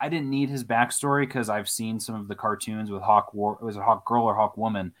 Again, I didn't need his backstory because I've seen some of the cartoons with was it Hawk Girl or Hawk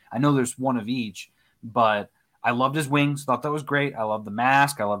Woman? I know there's one of each, but I loved his wings. Thought that was great. I love the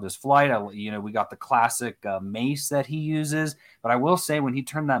mask. I loved his flight. We got the classic mace that he uses. But I will say, when he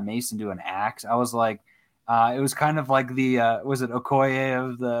turned that mace into an axe, I was like, it was kind of like the was it Okoye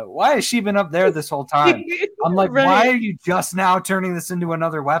of the? Why has she been up there this whole time? I'm like, right. Why are you just now turning this into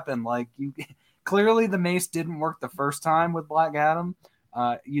another weapon? Like, you clearly the mace didn't work the first time with Black Adam.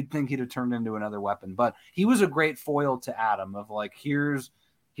 You'd think he'd have turned into another weapon, but he was a great foil to Adam. Of like, here's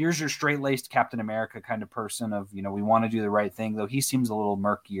your straight-laced Captain America kind of person of, we want to do the right thing, though he seems a little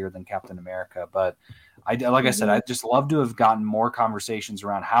murkier than Captain America. But I said, I'd just love to have gotten more conversations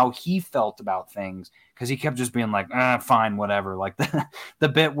around how he felt about things, because he kept just being like, fine, whatever. Like the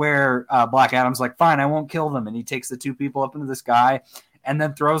bit where Black Adam's like, fine, I won't kill them. And he takes the two people up into the sky and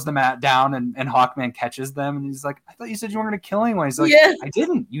then throws them down, and Hawkman catches them. And he's like, I thought you said you weren't going to kill anyone. He's like, yeah. I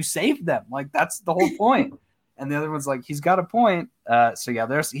didn't. You saved them. Like, that's the whole point. And the other one's like, he's got a point. So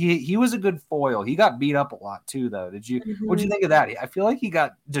yeah, he was a good foil. He got beat up a lot too, though. What'd you think of that? I feel like he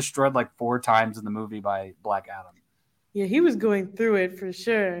got destroyed like 4 times in the movie by Black Adam. Yeah, he was going through it for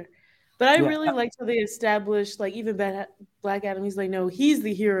sure. But I really liked how they established, like, even Black Adam, he's like, no, he's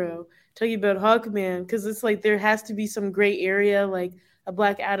the hero. Talking about Hawkman, because it's like there has to be some gray area, like a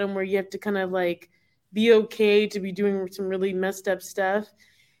Black Adam, where you have to kind of like be okay to be doing some really messed up stuff.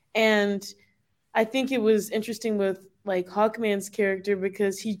 And I think it was interesting with like Hawkman's character,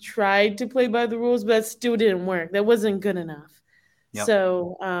 because he tried to play by the rules, but that still didn't work. That wasn't good enough. Yep.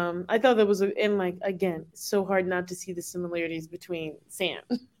 So I thought that was, and like, again, so hard not to see the similarities between Sam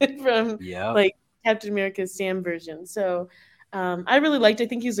from like Captain America's Sam version. So I really liked, I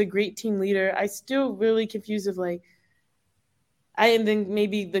think he's a great team leader. I still really confused of like, and then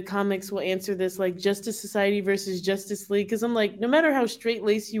maybe the comics will answer this, like Justice Society versus Justice League. Because I'm like, no matter how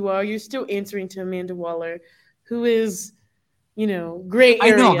straight-laced you are, you're still answering to Amanda Waller, who is, gray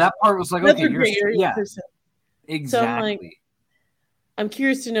area. I know, that part was like, okay, you're person. Exactly. So I'm like, I'm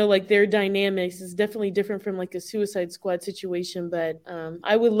curious to know, like, their dynamics is definitely different from like a Suicide Squad situation, but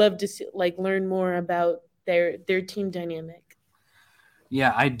I would love to see, like, learn more about their team dynamic.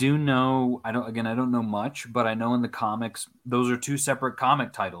 Yeah, I do know. I don't know much, but I know in the comics, those are 2 separate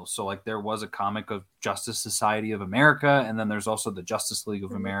comic titles. So like, there was a comic of Justice Society of America, and then there's also the Justice League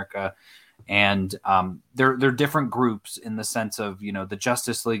of America. And they're different groups in the sense of, the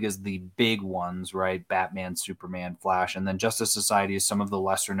Justice League is the big ones, right? Batman, Superman, Flash, and then Justice Society is some of the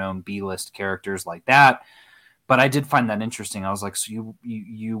lesser known B-list characters like that. But I did find that interesting. I was like, so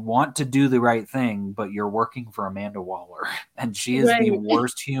you want to do the right thing, but you're working for Amanda Waller, and she is the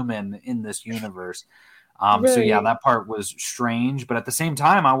worst human in this universe. So yeah, that part was strange. But at the same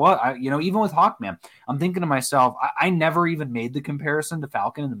time, even with Hawkman, I'm thinking to myself, I never even made the comparison to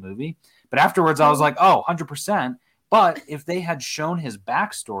Falcon in the movie. But afterwards, I was like, 100%. But if they had shown his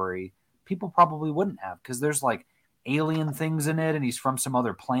backstory, people probably wouldn't have, because there's like alien things in it, and he's from some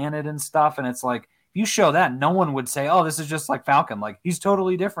other planet and stuff. And it's like, if you show that, no one would say, "Oh, this is just like Falcon." Like, he's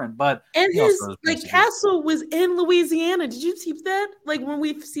totally different. But his like castle was in Louisiana. Did you see that? Like, when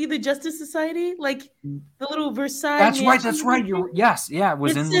we see the Justice Society, like the little Versailles. That's right. That's right. It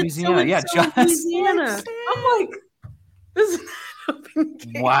was in Louisiana. Yeah, just Louisiana. I'm like, this is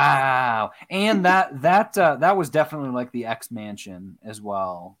wow. And that was definitely like the X Mansion as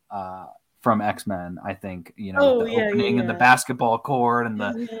well. From X-Men, I think, the opening and the basketball court and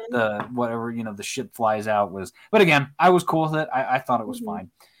the whatever, the ship flies out was. But again, I was cool with it. I thought it was fine.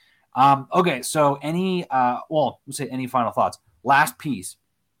 Okay, so any final thoughts? Last piece.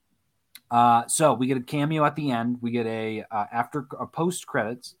 So we get a cameo at the end. We get after a post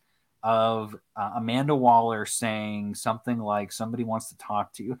credits of Amanda Waller saying something like, "Somebody wants to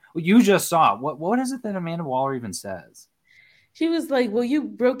talk to you." Well, you just saw it. What is it that Amanda Waller even says? She was like, well, you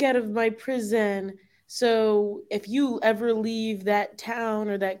broke out of my prison, so if you ever leave that town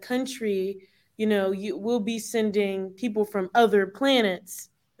or that country, you will be sending people from other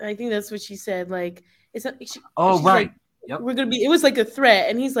planets. I think that's what she said. Like, it's not. Right. Like, yep. We're gonna be. It was like a threat,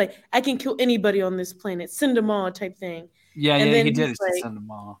 and he's like, I can kill anybody on this planet. Send them all, type thing. Yeah, and then he did. Like, send them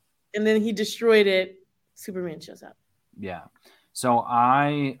all. And then he destroyed it. Superman shows up. Yeah. So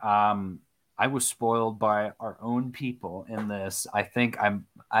I was spoiled by our own people in this. I think I'm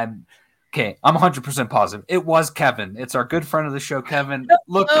okay. I'm 100% positive. It was Kevin. It's our good friend of the show, Kevin.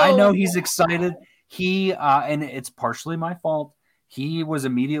 Look, I know he's excited. He and it's partially my fault. He was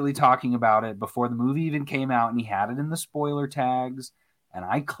immediately talking about it before the movie even came out, and he had it in the spoiler tags. And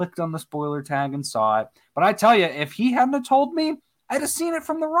I clicked on the spoiler tag and saw it. But I tell you, if he hadn't have told me, I'd have seen it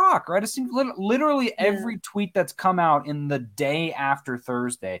from The Rock, or I'd have seen literally every tweet that's come out in the day after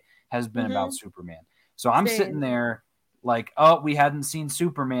Thursday has been about Superman. So I'm sitting there like, oh, we hadn't seen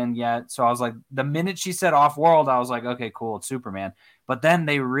Superman yet. So I was like, the minute she said off-world, I was like, okay, cool, it's Superman. But then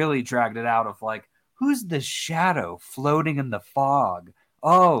they really dragged it out of like, who's the shadow floating in the fog?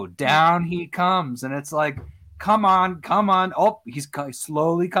 Oh, down he comes. And it's like, come on. Oh, he's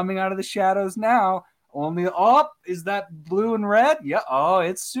slowly coming out of the shadows now. Only is that blue and red? Yeah. Oh,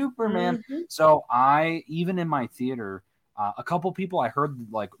 it's Superman. Mm-hmm. So even in my theater, a couple people I heard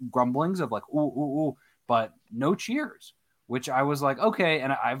like grumblings of like, ooh, but no cheers, which I was like, okay.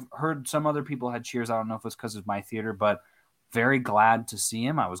 And I've heard some other people had cheers. I don't know if it's because of my theater, but very glad to see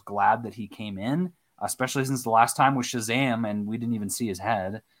him. I was glad that he came in, especially since the last time was Shazam and we didn't even see his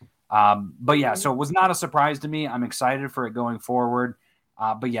head. But yeah, so it was not a surprise to me. I'm excited for it going forward.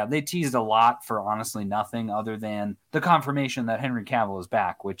 But yeah, they teased a lot for honestly nothing other than the confirmation that Henry Cavill is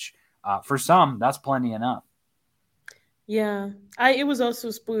back, which for some, that's plenty enough. Yeah, it was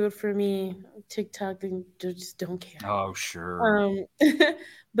also spoiled for me. TikTok and just don't care. Oh, sure.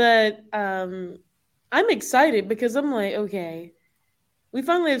 But I'm excited because I'm like, okay, we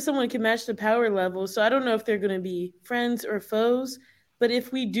finally have someone who can match the power level. So I don't know if they're going to be friends or foes, but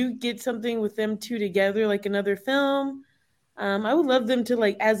if we do get something with them two together, like another film, I would love them to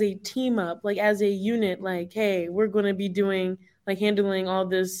like as a team up, like as a unit, like, hey, we're going to be doing like handling all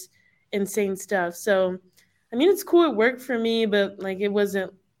this insane stuff. So, I mean, it's cool. It worked for me, but like it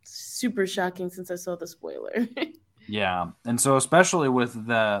wasn't super shocking since I saw the spoiler. Yeah. And so especially with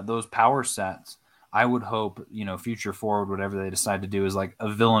those power sets, I would hope, future forward, whatever they decide to do is like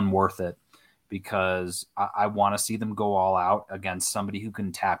a villain worth it, because I want to see them go all out against somebody who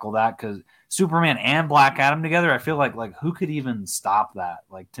can tackle that. Because Superman and Black Adam together, I feel like who could even stop that?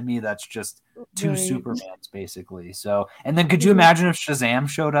 Like, to me, that's just two Supermans basically. So, and then could you imagine if Shazam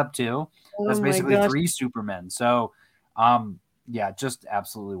showed up too? That's basically three Supermen. So, yeah, just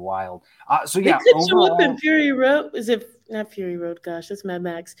absolutely wild. So yeah, they could show up in Fury Road. Is it not Fury Road? Gosh, that's Mad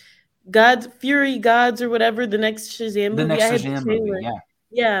Max. Fury Gods or whatever. The next Shazam movie. The next Shazam movie, yeah.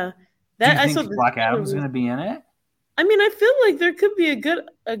 Yeah. Do you think Black Adam's going to be in it? I mean, I feel like there could be a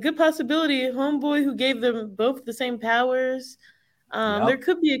good possibility. Homeboy who gave them both the same powers. There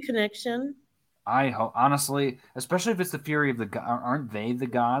could be a connection. I hope, honestly, especially if it's the Fury of the Gods. Aren't they the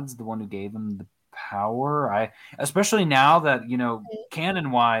gods, the one who gave them the power? Especially now that,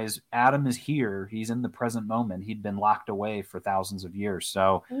 canon-wise, Adam is here. He's in the present moment. He'd been locked away for thousands of years.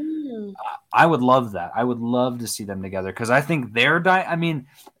 So I would love that. I would love to see them together because I think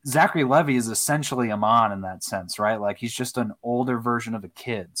Zachary Levi is essentially Amon in that sense, right? Like he's just an older version of a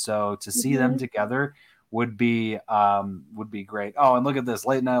kid. So to see them together would be great. Oh, and look at this.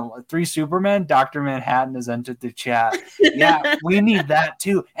 Late night, 3 Supermen. Dr. Manhattan has entered the chat. Yeah, we need that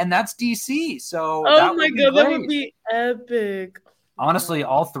too. And that's DC. So oh my God, that would be epic. Honestly,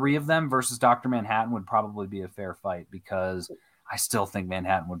 all 3 of them versus Dr. Manhattan would probably be a fair fight because I still think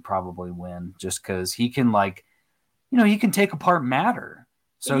Manhattan would probably win just because he can he can take apart matter.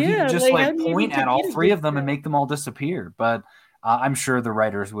 So he can just point at all 3 of them and make them all disappear. But I'm sure the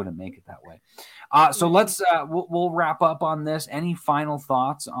writers wouldn't make it that way. So let's we'll wrap up on this. Any final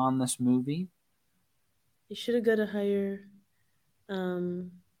thoughts on this movie? You should have got a higher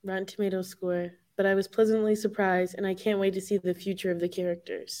Rotten Tomatoes score, but I was pleasantly surprised, and I can't wait to see the future of the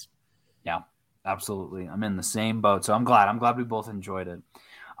characters. Yeah, absolutely. I'm in the same boat, so I'm glad we both enjoyed it.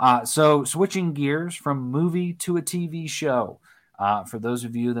 So switching gears from movie to a TV show. For those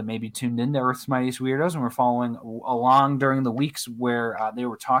of you that maybe tuned into Earth's Mightiest Weirdos and were following along during the weeks where they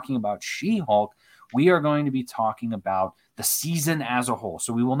were talking about She-Hulk, we are going to be talking about the season as a whole.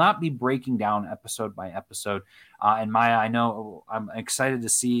 So we will not be breaking down episode by episode. And Maya, I know I'm excited to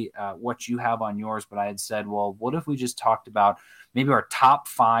see what you have on yours, but I had said, well, what if we just talked about maybe our top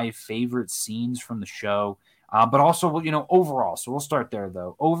 5 favorite scenes from the show? But also, overall. So we'll start there,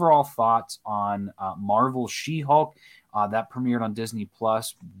 though. Overall thoughts on Marvel She-Hulk. That premiered on Disney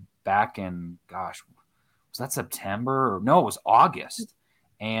Plus back in, was that September? No, it was August.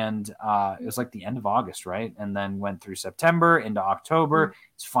 And it was like the end of August, right? And then went through September into October. Mm-hmm.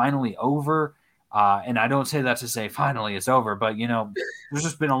 It's finally over. And I don't say that to say finally it's over, but, there's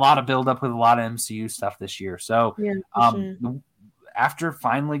just been a lot of buildup with a lot of MCU stuff this year. So after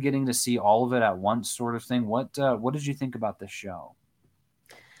finally getting to see all of it at once sort of thing, what did you think about this show?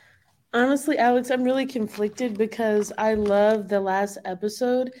 Honestly, Alex, I'm really conflicted because I love the last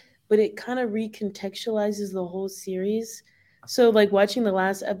episode, but it kind of recontextualizes the whole series. So, like, watching the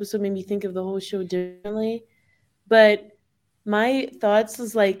last episode made me think of the whole show differently. But my thoughts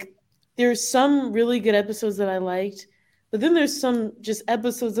is, like, there's some really good episodes that I liked, but then there's some just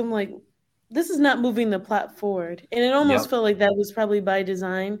episodes I'm like, this is not moving the plot forward. And it almost felt like that was probably by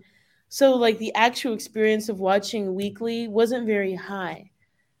design. So like the actual experience of watching weekly wasn't very high.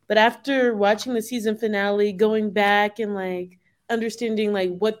 But after watching the season finale, going back and like understanding like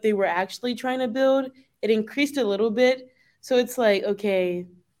what they were actually trying to build, it increased a little bit. So it's like, okay,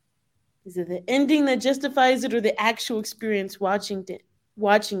 is it the ending that justifies it or the actual experience watching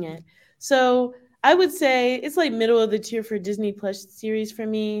it? So I would say it's like middle of the tier for Disney Plus series for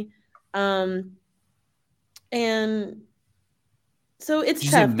me. And so it's Did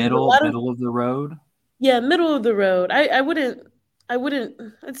you tough. say middle of the road? Yeah, middle of the road. I wouldn't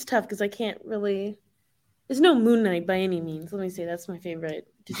it's tough because I can't really there's no Moon Knight by any means. Let me say that's my favorite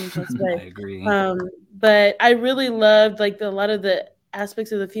Disney Plus. But I agree. But I really loved like a lot of the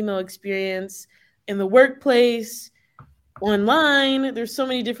aspects of the female experience in the workplace, online. There's so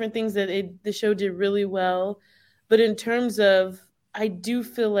many different things that the show did really well. But in terms of, I do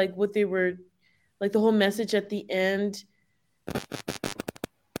feel like what they were, like the whole message at the end,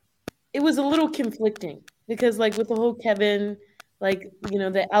 it was a little conflicting because like with the whole Kevin, like, you know,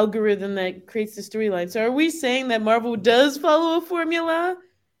 the algorithm that creates the storyline. So are we saying that Marvel does follow a formula?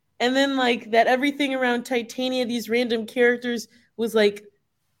 And then like that everything around Titania, these random characters was like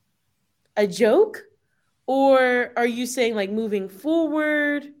a joke? Or are you saying like moving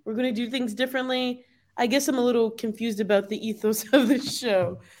forward, we're going to do things differently? I guess I'm a little confused about the ethos of the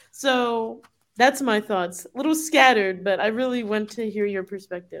show. So that's my thoughts. A little scattered, but I really want to hear your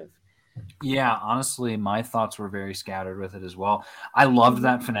perspective. Yeah, honestly, my thoughts were very scattered with it as well. I loved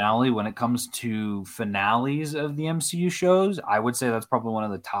that finale. When it comes to finales of the MCU shows, I would say that's probably one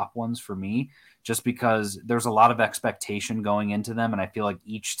of the top ones for me, just because there's a lot of expectation going into them, and I feel like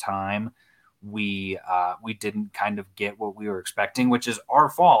each time we didn't kind of get what we were expecting, which is our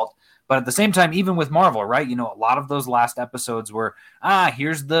fault. But at the same time, even with Marvel, right? You know, a lot of those last episodes were,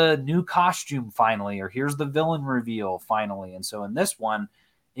 here's the new costume finally, or here's the villain reveal finally. And so in this one,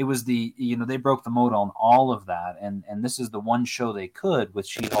 it was they broke the mold on all of that, and this is the one show they could, with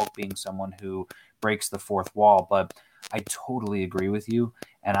She-Hulk being someone who breaks the fourth wall. But I totally agree with you,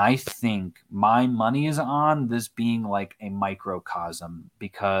 and I think my money is on this being like a microcosm,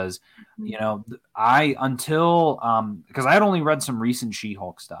 because I because I had only read some recent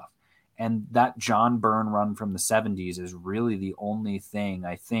She-Hulk stuff, and that John Byrne run from the 70s is really the only thing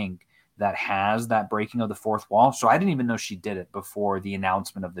I think that has that breaking of the fourth wall. So I didn't even know she did it before the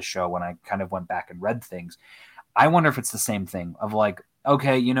announcement of the show, when I kind of went back and read things. I wonder if it's the same thing of like,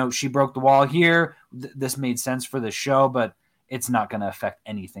 okay, she broke the wall here. This made sense for the show, but it's not going to affect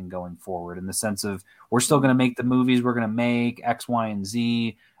anything going forward, in the sense of we're still going to make the movies we're going to make, X, Y, and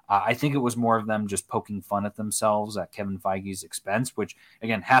Z. I think it was more of them just poking fun at themselves at Kevin Feige's expense, which,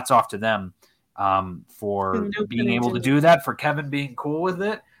 again, hats off to them for being able to do that, for Kevin being cool with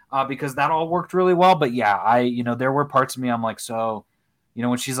it. Because that all worked really well. But yeah, there were parts of me, I'm like, so,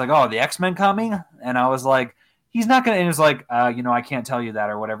 when she's like, oh, the X-Men coming? And I was like, he's not going to, and it was like, I can't tell you that,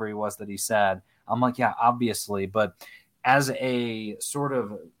 or whatever he was that he said. I'm like, yeah, obviously. But as a sort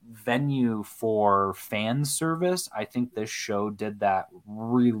of venue for fan service, I think this show did that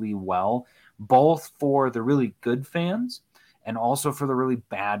really well, both for the really good fans and also for the really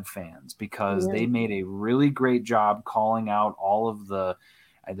bad fans, because they made a really great job calling out all of the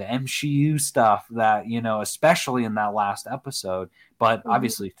MCU stuff that, especially in that last episode, but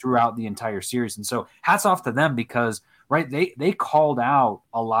obviously throughout the entire series. And so hats off to them, because they called out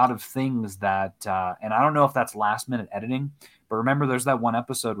a lot of things that, and I don't know if that's last minute editing, but remember there's that one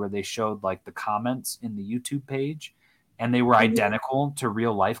episode where they showed like the comments in the YouTube page, and they were identical to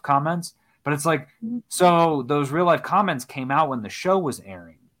real life comments. But it's like, so those real life comments came out when the show was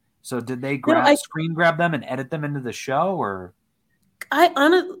airing. So did they screen grab them and edit them into the show, or?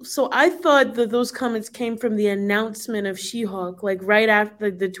 So I thought that those comments came from the announcement of She-Hulk, like right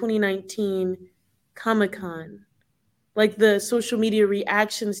after the 2019 Comic-Con, like the social media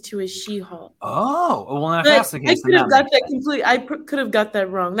reactions to a She-Hulk. Oh, well, if that's the case, I could have got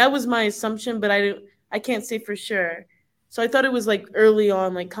that wrong. That was my assumption, but I can't say for sure. So I thought it was like early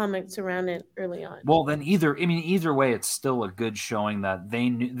on, like comments around it early on. Well, then either way, it's still a good showing that they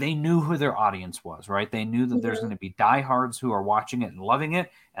knew who their audience was, right? They knew that there's going to be diehards who are watching it and loving it,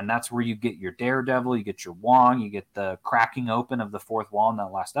 and that's where you get your Daredevil, you get your Wong, you get the cracking open of the fourth wall in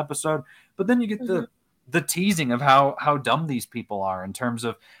that last episode, but then you get the teasing of how dumb these people are, in terms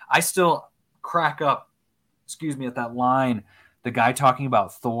of, I still crack up, at that line. The guy talking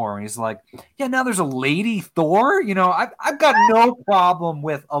about Thor, and he's like, yeah, now there's a lady Thor. I've got no problem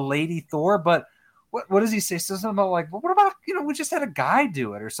with a lady Thor, but what does he say? Something about like, well, what about, we just had a guy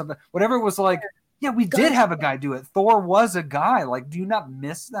do it or something. Whatever it was like, yeah, we did have a guy do it. Thor was a guy. Like, do you not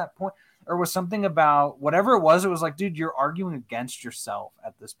miss that point? or was something about whatever it was. It was like, dude, you're arguing against yourself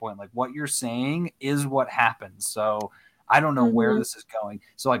at this point. Like what you're saying is what happens. So I don't know where this is going.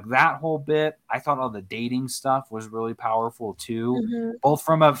 So like that whole bit, I thought all the dating stuff was really powerful too. Both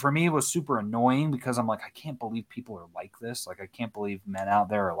for me, it was super annoying because I'm like, I can't believe people are like this. Like I can't believe men out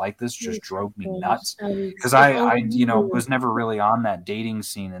there are like this. Just drove me nuts because I was never really on that dating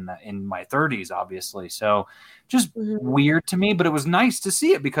scene in my 30s, obviously. So just weird to me, but it was nice to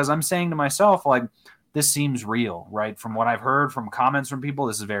see it because I'm saying to myself, like, this seems real, right? From what I've heard from comments from people,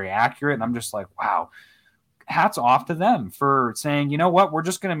 this is very accurate. And I'm just like, wow. Hats off to them for saying, you know what, we're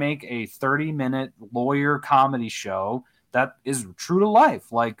just going to make a 30-minute lawyer comedy show that is true to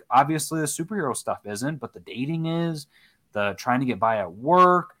life. Like, obviously, the superhero stuff isn't, but the dating is, the trying to get by at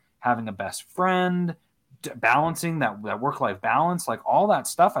work, having a best friend, balancing that work-life balance, like all that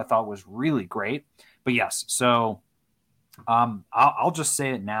stuff I thought was really great. But yes, so I'll just say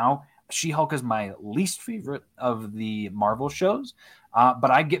it now. She-Hulk is my least favorite of the Marvel shows, but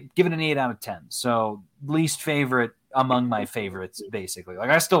I give it an 8 out of 10. So least favorite among my favorites, basically. Like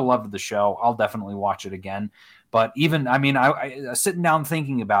I still loved the show. I'll definitely watch it again. But even, I mean, I sitting down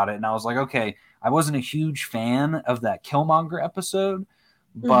thinking about it, and I was like, okay, I wasn't a huge fan of that Killmonger episode,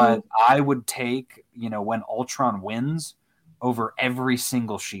 but I would take, when Ultron wins over every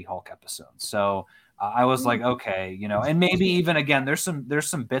single She-Hulk episode. So I was like, okay, and maybe even again, there's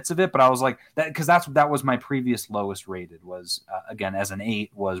some bits of it, but I was like that because that was my previous lowest rated was again as an 8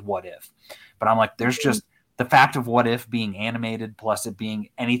 was What If, but I'm like, there's just the fact of What If being animated plus it being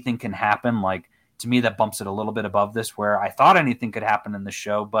anything can happen. Like to me, that bumps it a little bit above this where I thought anything could happen in the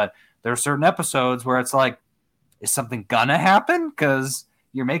show, but there are certain episodes where it's like, is something gonna happen? Because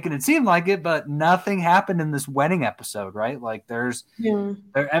you're making it seem like it, but nothing happened in this wedding episode, right? Like and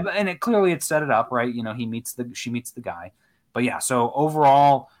it clearly it set it up, right? She meets the guy, but yeah. So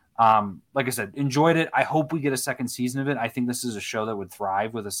overall, like I said, enjoyed it. I hope we get a second season of it. I think this is a show that would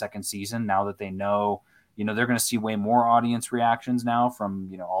thrive with a second season now that they know, they're going to see way more audience reactions now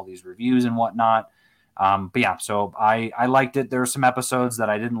from, all these reviews and whatnot. But yeah, so I liked it. There were some episodes that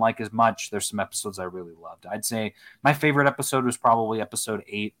I didn't like as much. There's some episodes I really loved. I'd say my favorite episode was probably episode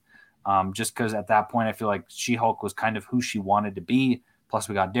 8. Just because at that point I feel like She-Hulk was kind of who she wanted to be. Plus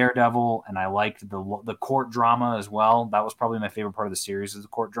we got Daredevil, and I liked the court drama as well. That was probably my favorite part of the series is the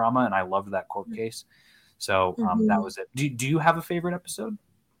court drama, and I loved that court case. So that was it. Do you have a favorite episode?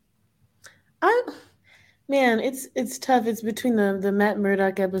 Man, it's tough. It's between the Matt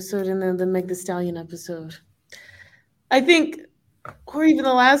Murdock episode and then the Meg Thee Stallion episode. I think, or even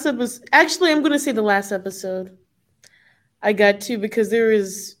the last episode. Actually, I'm going to say the last episode. I got to because there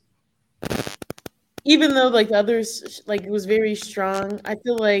is, even though like the others, like it was very strong. I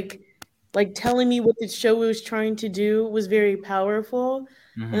feel like telling me what the show was trying to do was very powerful,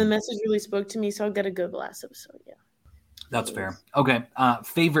 and the message really spoke to me. So I've got to go the last episode. Yeah, that's fair. Okay,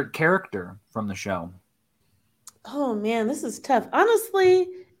 favorite character from the show. Oh man, this is tough. Honestly,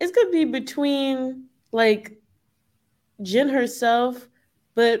 it's gonna be between like Jen herself,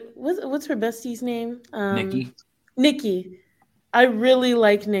 but what's her bestie's name? Nikki. Nikki. I really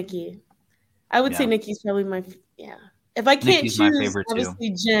like Nikki. I would say Nikki's probably my If I can't Nikki's choose, my favorite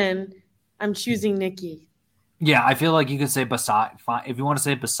obviously too. Jen, I'm choosing Nikki. Yeah, I feel like you could say if you want to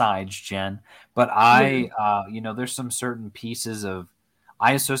say besides Jen, but there's some certain pieces of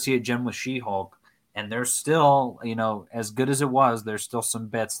I associate Jen with She-Hulk. And there's still, as good as it was, there's still some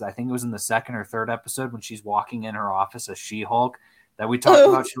bits. I think it was in the second or third episode when she's walking in her office as She-Hulk that we talked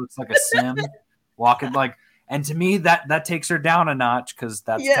about. She looks like a sim walking and to me that takes her down a notch because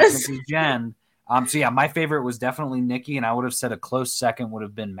that's technically Jen. So yeah, my favorite was definitely Nikki, and I would have said a close second would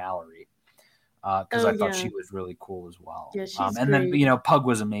have been Mallory because I thought she was really cool as well. Yeah, she's and great. Then Pug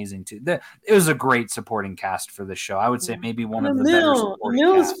was amazing too. It was a great supporting cast for the show. I would say maybe one of the better supporting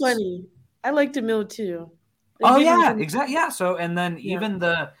casts. Mill's funny. I liked Emil too. Exactly. Yeah. So, and then even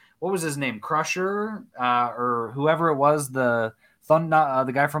what was his name? Crusher, or whoever it was, the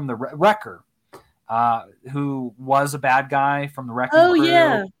guy from the Wrecker, who was a bad guy from the Wrecking Crew.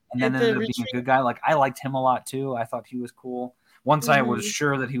 Yeah. And then ended up being a good guy. Like, I liked him a lot too. I thought he was cool. Once I was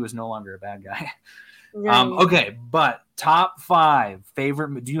sure that he was no longer a bad guy. Right. Okay. But top 5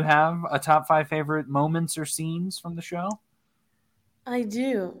 favorite, do you have a top 5 favorite moments or scenes from the show? I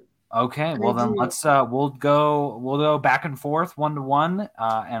do. Okay, well then let's we'll go back and forth 1-1,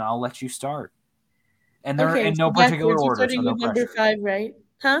 and I'll let you start. And they're in no particular order. Starting with number 5, right?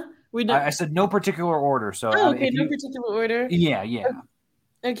 Huh? I said no particular order. So no particular order. Yeah.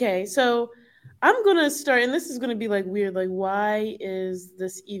 Okay, so I'm gonna start, and this is gonna be like weird. Like, why is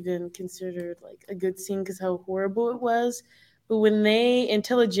this even considered like a good scene? Because how horrible it was. but when they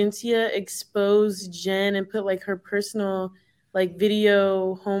Intelligentsia exposed Jen and put like her personal like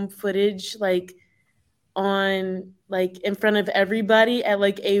video home footage like on like in front of everybody at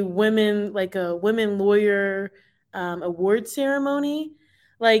like a women lawyer award ceremony,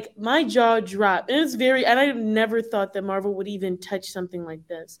 like my jaw dropped. And it's very, and I never thought that Marvel would even touch something like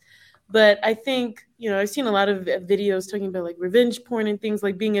this. But I think, I've seen a lot of videos talking about like revenge porn and things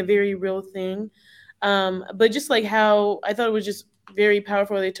like being a very real thing. But just like how I thought it was just very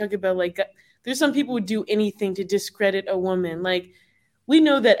powerful. They talk about like there's some people who do anything to discredit a woman. Like we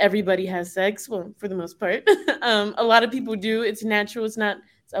know that everybody has sex, well, for the most part. A lot of people do. It's natural. It's not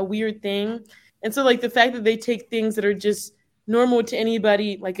a weird thing. And so like the fact that they take things that are just normal to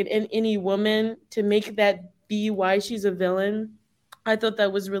anybody, like any woman, to make that be why she's a villain, I thought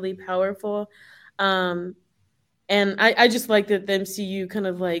that was really powerful. And I just like that the MCU kind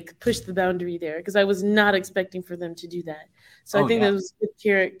of like pushed the boundary there because I was not expecting for them to do that. So I think that was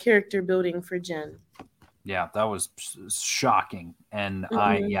good character building for Jen. Yeah, that was shocking. And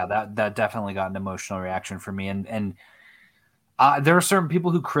that definitely got an emotional reaction for me. And there are certain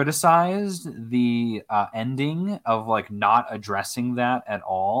people who criticized the ending of like not addressing that at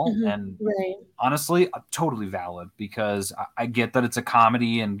all. Mm-hmm. And honestly, totally valid because I get that it's a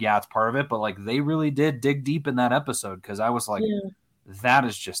comedy and it's part of it, but like they really did dig deep in that episode because I was like, that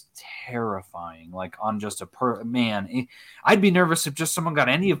is just terrifying. Like on just I'd be nervous if just someone got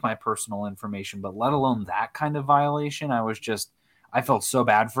any of my personal information, but let alone that kind of violation. I felt so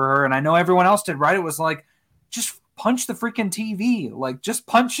bad for her. And I know everyone else did, right? It was like, just punch the freaking TV, like just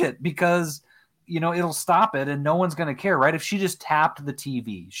punch it because, it'll stop it and no one's going to care, right? If she just tapped the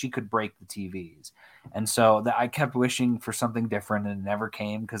TV, she could break the TVs. And so I kept wishing for something different and it never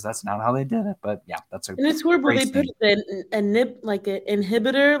came because that's not how they did it. But that's a. And it's horrible. They put a nip, like an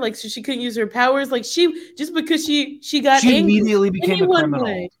inhibitor, like so she couldn't use her powers. Like just because she got angry, immediately became a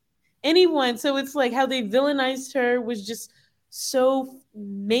criminal. Anyone. So it's like how they villainized her was just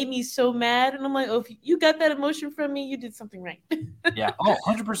made me so mad. And I'm like, oh, if you got that emotion from me, you did something right. Yeah. Oh,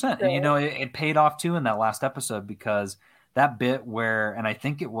 100%. So, and it paid off too in that last episode because that bit where, and I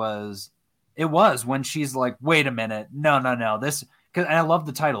think it was when she's like, wait a minute. No. This, and I love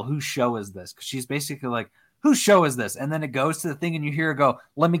the title. Whose show is this? Because she's basically like, whose show is this? And then it goes to the thing and you hear her go,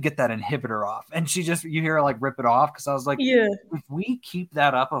 let me get that inhibitor off. And you hear her like rip it off. Cause I was like, if we keep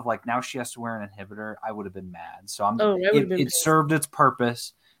that up of like, now she has to wear an inhibitor, I would have been mad. So it served its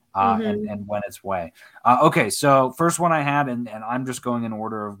purpose and went its way. Okay. So first one I had, and I'm just going in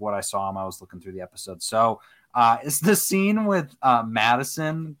order of what I saw when I was looking through the episode. So it's the scene with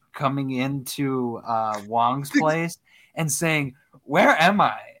Madison coming into Wong's place and saying, where am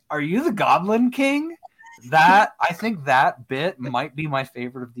I? Are you the Goblin King? I think that bit might be my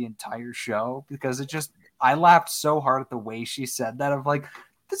favorite of the entire show because I laughed so hard at the way she said that of like,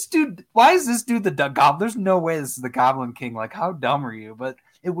 this dude, why is this dude the Goblin? There's no way this is the Goblin King. Like, how dumb are you? But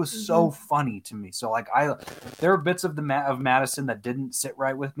it was so funny to me. So like, there are bits of of Madison that didn't sit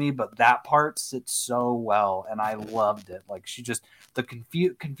right with me, but that part sits so well. And I loved it. Like the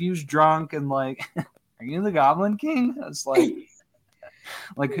confused drunk and like, are you the Goblin King? It's like,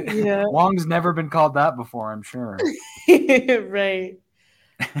 Wong's never been called that before, I'm sure. Right.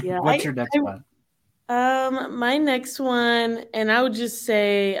 Yeah. What's your next one? My next one, and I would just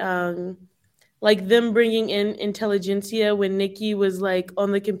say, like them bringing in Intelligentsia when Nikki was like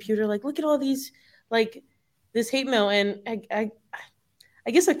on the computer, like, look at all these, like this hate mail. And I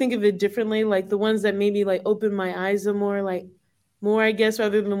guess I think of it differently, like the ones that maybe like open my eyes more, I guess,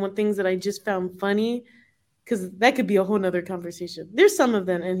 rather than the things that I just found funny. Because that could be a whole nother conversation. There's some of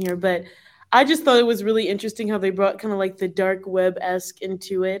them in here, but I just thought it was really interesting how they brought kind of like the dark web-esque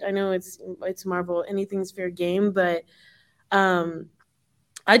into it. I know it's Marvel, anything's fair game, but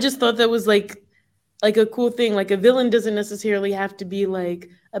I just thought that was like a cool thing. Like a villain doesn't necessarily have to be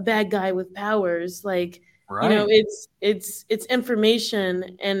like a bad guy with powers. Like, it's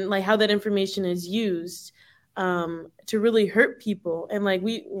information and like how that information is used to really hurt people. And like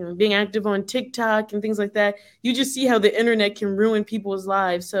being active on TikTok and things like that, you just see how the internet can ruin people's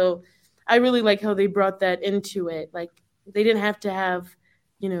lives. So I really like how they brought that into it. Like they didn't have to have,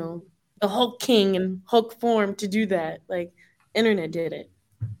 the Hulk King and Hulk form to do that. Like internet did it.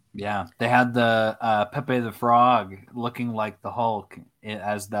 Yeah, they had the Pepe the Frog looking like the Hulk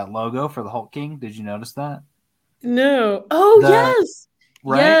as that logo for the Hulk King. Did you notice that? No. Oh, yes.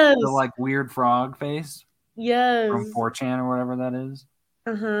 Right? Yes. The like weird frog face. Yes. From 4chan or whatever that is.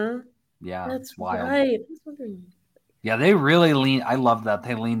 Uh-huh. Yeah, that's wild. Right. Yeah, they really I love that.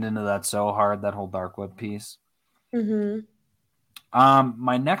 They leaned into that so hard, that whole dark web piece. Mm-hmm.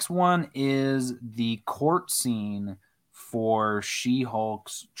 My next one is the court scene for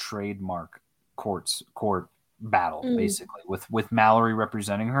She-Hulk's trademark court battle, basically, with Mallory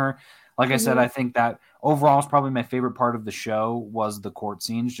representing her. Like I said, I think that overall is probably my favorite part of the show was the court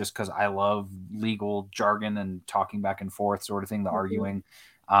scenes, just because I love legal jargon and talking back and forth sort of thing, the arguing.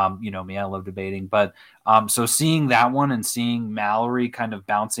 You know me, I love debating. But so seeing that one and seeing Mallory kind of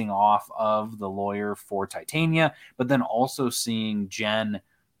bouncing off of the lawyer for Titania, but then also seeing Jen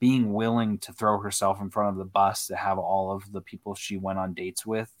being willing to throw herself in front of the bus to have all of the people she went on dates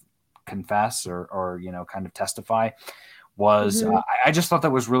with confess or you know, kind of testify was I just thought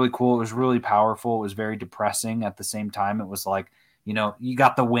that was really cool. It was really powerful. It was very depressing at the same time. It was like, you know, you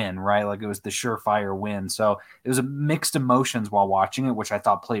got the win, right? Like it was the surefire win. So it was a mixed emotions while watching it, which I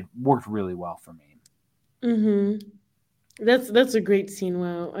thought worked really well for me. That's a great scene.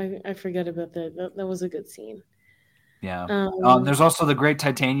 Wow, I forgot about that. That was a good scene. Yeah. There's also the great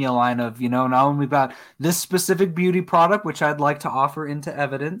Titania line of, you know, not only about this specific beauty product, which I'd like to offer into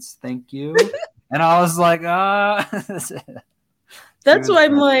evidence. Thank you. And I was like, That's why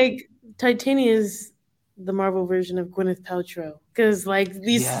I'm like, Titania is the Marvel version of Gwyneth Paltrow. Because, like,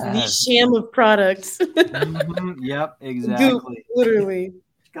 these sham of products. Yep, exactly. Literally.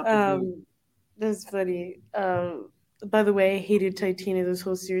 That's funny. By the way, I hated Titania this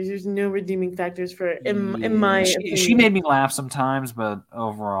whole series. There's no redeeming factors for her, in my opinion. She made me laugh sometimes, but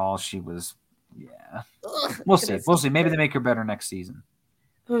overall, she was, We'll see. We'll see. Maybe they make her better next season.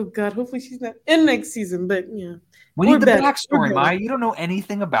 Oh, God. Hopefully she's not in next season, but yeah. We need the backstory, Maya. You don't know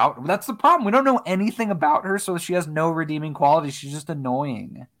anything about her. That's the problem. We don't know anything about her, so she has no redeeming qualities. She's just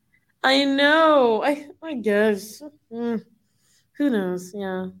annoying. I know. I guess. Who knows?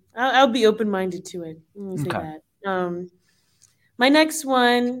 Yeah. I'll be open-minded to it. Let me say that. My next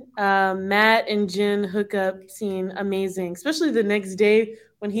one, Matt and Jen hookup scene, amazing. Especially the next day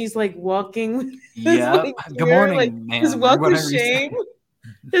when he's like walking. Good morning, like, man. His walk of shame.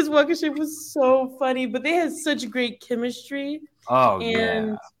 His walk of shame was so funny, but they had such great chemistry.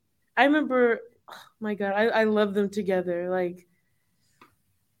 And I remember, oh my God, I love them together. Like,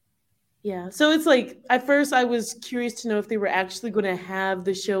 yeah. So it's like, at first I was curious to know if they were actually going to have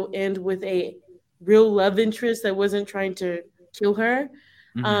the show end with a real love interest that wasn't trying to kill her.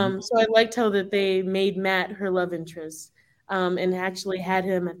 So I liked how that they made Matt her love interest, and actually had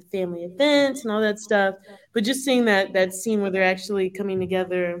him at the family events and all that stuff. But just seeing that scene where they're actually coming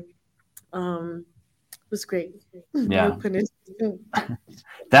together was great. Yeah.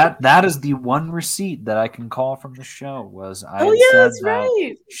 That is the one receipt that I can call from the show was that's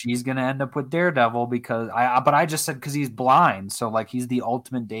right. She's gonna end up with Daredevil because I just said because he's blind, so like he's the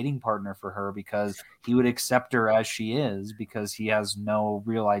ultimate dating partner for her because he would accept her as she is because he has no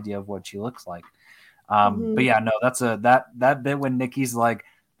real idea of what she looks like. But yeah, no, that's that bit when Nikki's like,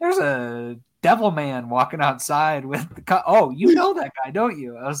 there's a devil man walking outside with the you know that guy, don't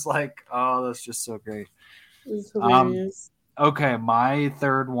you? I was like, oh, that's just so great. It's hilarious. Okay, my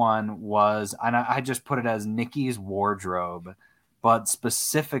third one was, and I just put it as Nikki's wardrobe, but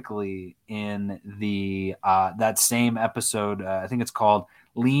specifically in the that same episode, I think it's called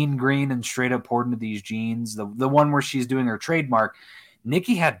Lean, Green, and Straight Up Poured Into These Jeans, the one where she's doing her trademark.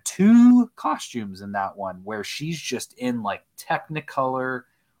 Nikki had two costumes in that one where she's just in like Technicolor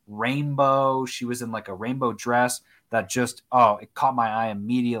rainbow. She was in like a rainbow dress that just it caught my eye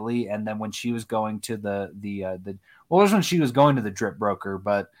immediately. And then when she was going to the it was when she was going to the drip broker,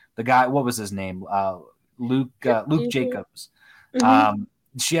 but the guy, what was his name? Luke Jacobs.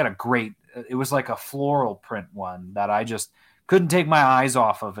 She had a great, it was like a floral print one that I just couldn't take my eyes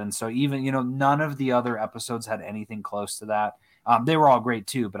off of. And so even, none of the other episodes had anything close to that. They were all great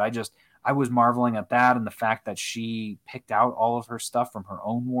too, but I was marveling at that and the fact that she picked out all of her stuff from her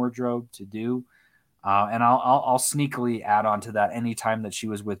own wardrobe to do. And I'll sneakily add on to that anytime that she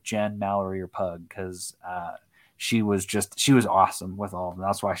was with Jen, Mallory, or Pug, because she was awesome with all of them.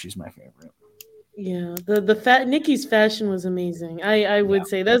 That's why she's my favorite. Yeah, the Nikki's fashion was amazing. I would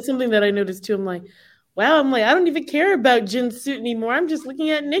say that's something that I noticed too. I'm like, wow, I don't even care about Jen's suit anymore. I'm just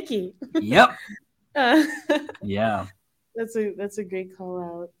looking at Nikki. Yep. Yeah. That's a great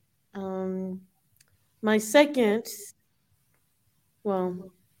call out. My second, the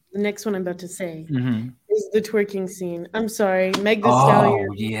next one I'm about to say is the twerking scene. I'm sorry, Meg Thee Stallion.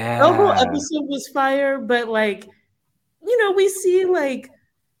 Oh, yeah. The whole episode was fire, but we see like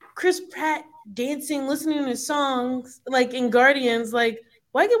Chris Pratt dancing, listening to songs, like in Guardians. Like,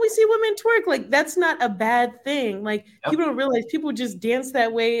 why can't we see women twerk? Like, that's not a bad thing. Like, people don't realize people just dance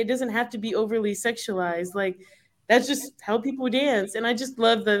that way. It doesn't have to be overly sexualized. Like, that's just how people dance. And I just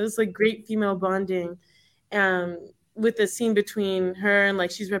love that it's like great female bonding. With the scene between her and like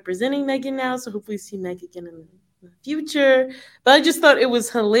she's representing Megan now, so hopefully see Meg again future. But I just thought it was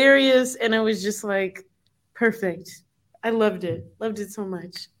hilarious, and I was just like, perfect. I loved it. Loved it so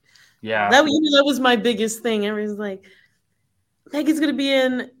much. Yeah. That was my biggest thing. Everyone's like, Megan's gonna be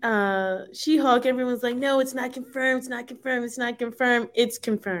in She-Hulk. Everyone's like, no, it's not confirmed. It's not confirmed. It's not confirmed. It's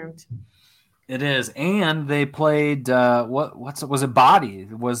confirmed. It is, and they played was it Body?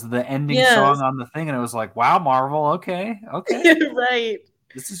 It was the ending song on the thing, and it was like, wow, Marvel, okay, right.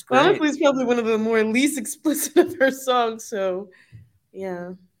 This is great. Honestly, it's probably one of the more least explicit of her songs. So,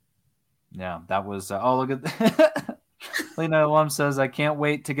 yeah, that was. Oh, look at that. Lena Lum says, I can't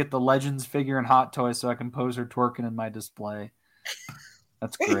wait to get the Legends figure in Hot Toys so I can pose her twerking in my display.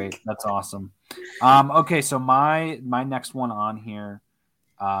 That's great. That's awesome. Okay, so my next one on here.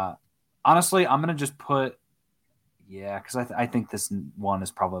 Honestly, I'm going to just put, because I think this one is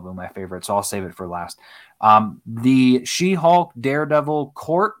probably my favorite, so I'll save it for last. The She-Hulk Daredevil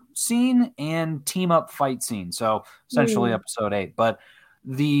court scene and team-up fight scene. So essentially episode 8. But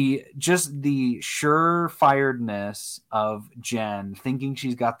the surefiredness of Jen thinking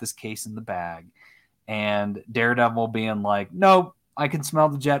she's got this case in the bag, and Daredevil being like, nope, I can smell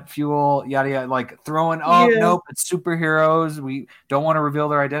the jet fuel, yada yada, like throwing, nope, it's superheroes. We don't want to reveal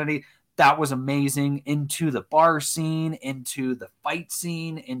their identity. That was amazing. Into the bar scene, into the fight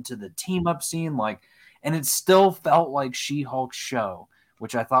scene, into the team up scene, and it still felt like She-Hulk's show,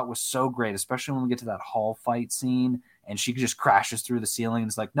 which I thought was so great, especially when we get to that hall fight scene and she just crashes through the ceiling.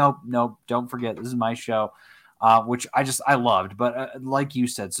 It's like, nope, don't forget, this is my show. Which I loved, but like you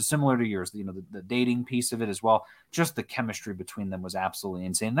said, so similar to yours, the dating piece of it as well, just the chemistry between them was absolutely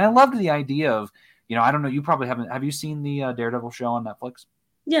insane. And I loved the idea of, I don't know, you probably have you seen the Daredevil show on Netflix?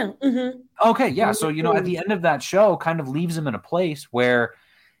 Yeah. Mm-hmm. Okay. Yeah. So, at the end of that show kind of leaves him in a place where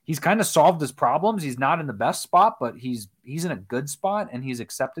he's kind of solved his problems. He's not in the best spot, but he's in a good spot and he's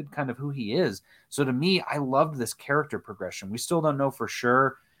accepted kind of who he is. So to me, I loved this character progression. We still don't know for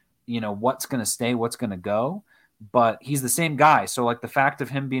sure, what's going to stay, what's going to go, but he's the same guy. So like the fact of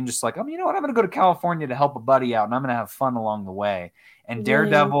him being just like, you know what, I'm going to go to California to help a buddy out and I'm going to have fun along the way. And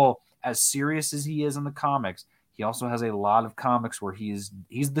Daredevil, as serious as he is in the comics, he also has a lot of comics where he's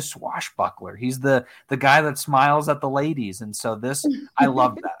the swashbuckler. He's the guy that smiles at the ladies. And so I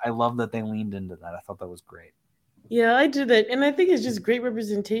love that. I love that they leaned into that. I thought that was great. Yeah, I did that. And I think it's just great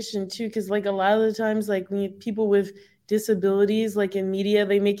representation too. Cause like a lot of the times, like when you have people with disabilities, like in media,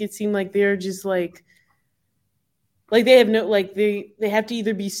 they make it seem like they're just like they have no, like they have to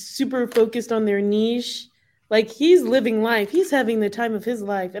either be super focused on their niche. Like he's living life. He's having the time of his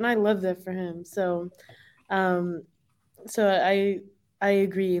life. And I love that for him. So I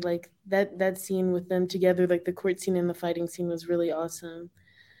agree. Like that scene with them together, like the court scene and the fighting scene was really awesome.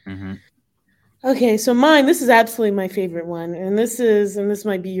 Mm-hmm. Okay, so this is absolutely my favorite one, and this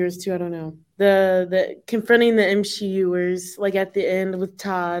might be yours too. I don't know. The confronting the MCUers, like at the end with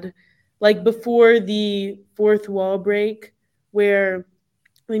Todd, like before the fourth wall break, where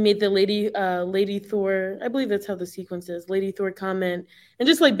we made the Lady Thor. I believe that's how the sequence is. Lady Thor comment, and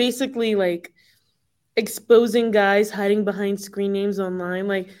just like basically like exposing guys hiding behind screen names online.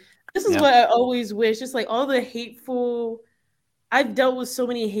 Like this is what I always wish. Just like all the hateful. I've dealt with so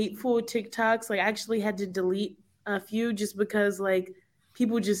many hateful TikToks. Like I actually had to delete a few just because like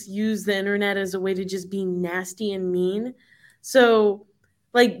people just use the internet as a way to just be nasty and mean. So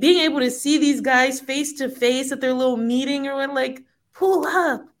like being able to see these guys face to face at their little meeting or what, like pull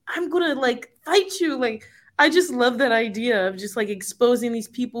up, I'm gonna like fight you. Like I just love that idea of just like exposing these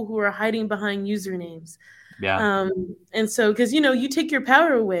people who are hiding behind usernames. Yeah. And so because you take your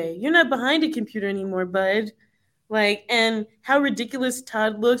power away. You're not behind a computer anymore, bud. Like, and how ridiculous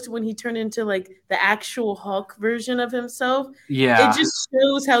Todd looked when he turned into like the actual Hulk version of himself. Yeah. It just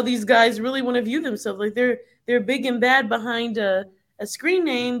shows how these guys really want to view themselves. Like they're big and bad behind a screen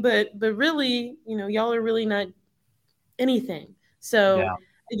name, but really, y'all are really not anything. So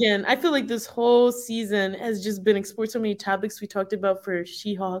again, I feel like this whole season has just been explored so many topics we talked about for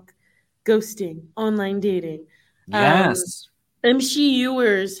She-Hulk, ghosting, online dating. Yes.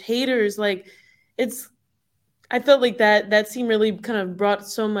 MCUers, haters, like I felt like that scene really kind of brought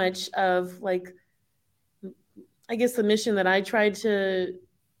so much of like, I guess the mission that I tried to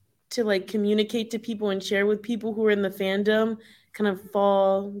like communicate to people and share with people who are in the fandom kind of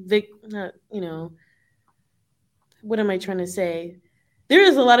what am I trying to say? There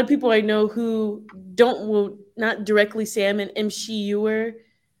is a lot of people I know who will not directly say I'm an MCUer,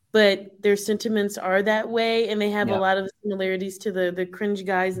 but their sentiments are that way. And they have a lot of similarities to the cringe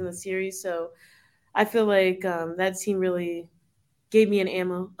guys in the series. So I feel like that scene really gave me an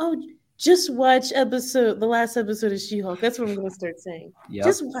ammo. Oh, just watch the last episode of She-Hulk. That's what I'm going to start saying.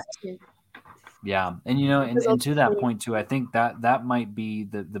 Just watch it. Yeah. And, and to that point too, I think that might be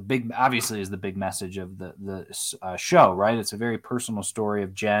the big, obviously is the big message of the show, right? It's a very personal story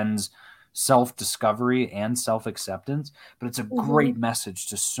of Jen's self-discovery and self-acceptance, but it's a great message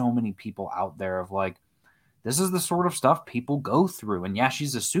to so many people out there of like, this is the sort of stuff people go through. And yeah,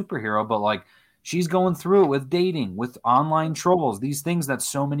 she's a superhero, but like, she's going through it with dating, with online trolls, these things that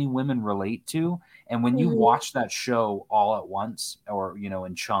so many women relate to. And when you watch that show all at once or,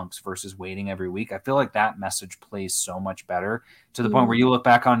 in chunks versus waiting every week, I feel like that message plays so much better to the point where you look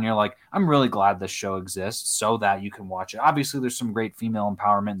back on and you're like, I'm really glad this show exists so that you can watch it. Obviously, there's some great female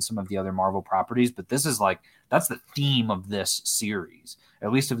empowerment in some of the other Marvel properties, but this is like, that's the theme of this series,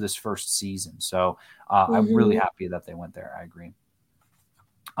 at least of this first season. So I'm really happy that they went there. I agree.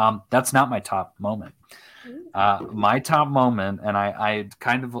 That's not my top moment. My top moment, and I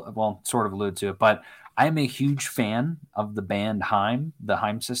kind of, sort of allude to it, but I'm a huge fan of the band Haim, the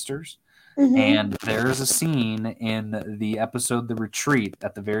Haim sisters. And there's a scene in the episode The Retreat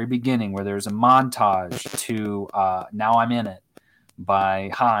at the very beginning where there's a montage to Now I'm In It by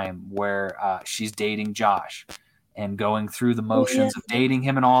Haim, where she's dating Josh and going through the motions of dating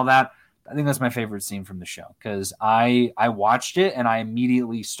him and all that. I think that's my favorite scene from the show because I watched it and I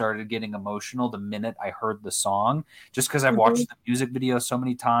immediately started getting emotional the minute I heard the song, just because I've watched the music video so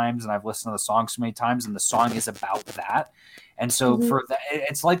many times and I've listened to the song so many times, and the song is about that. And so for that,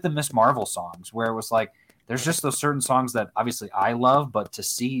 it's like the Miss Marvel songs where it was like, there's just those certain songs that obviously I love, but to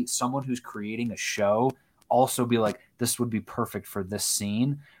see someone who's creating a show also be like, this would be perfect for this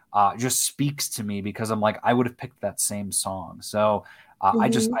scene, just speaks to me because I'm like, I would have picked that same song. So I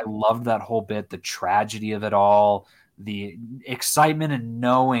loved that whole bit, the tragedy of it all, the excitement and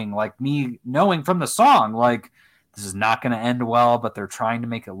knowing from the song, like this is not going to end well, but they're trying to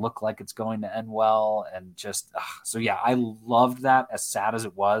make it look like it's going to end well. And just, so yeah, I loved that, as sad as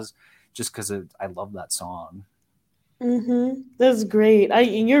it was, just because I love that song. That's great.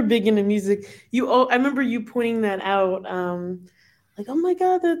 You're big into music. I remember you pointing that out. Like, oh my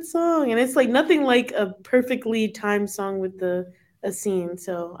God, that song. And it's like nothing like a perfectly timed song with a scene.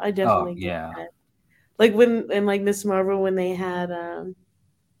 So I definitely get that. Like like Miss Marvel, when they had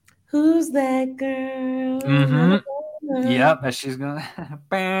Who's That Girl? Yep, as she's going.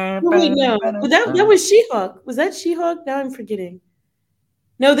 Wait, no. That was She-Hulk. Was that She-Hulk? Now I'm forgetting.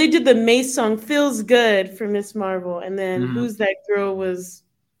 No, they did the Mace song Feels Good for Miss Marvel, and then Who's That Girl was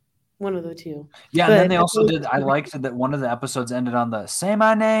one of the two. Yeah, and then they also did, I liked that one of the episodes ended on the Say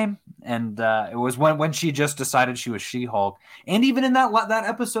My Name, and it was when she just decided she was She-Hulk. And even in that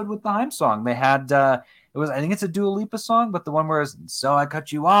episode with the Haim song, they had, I think it's a Dua Lipa song, but the one where it's, So I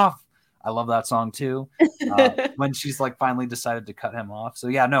Cut You Off. I love that song too. When she's like finally decided to cut him off. So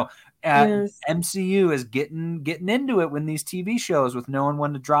yeah, no, MCU is getting into it when these TV shows with knowing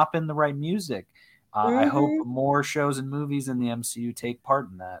when to drop in the right music. I hope more shows and movies in the MCU take part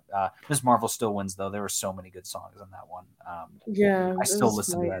in that. Miss Marvel still wins, though. There were so many good songs on that one. I still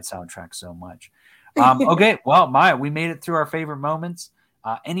listen to that soundtrack so much. Okay, well, we made it through our favorite moments.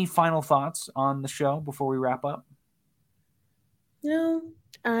 Any final thoughts on the show before we wrap up? No,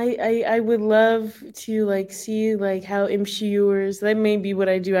 I would love to see how MCUers, that may be what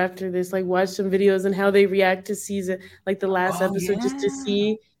I do after this, watch some videos and how they react to season, the last episode, just to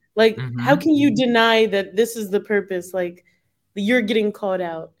see. How can you deny that this is the purpose? You're getting called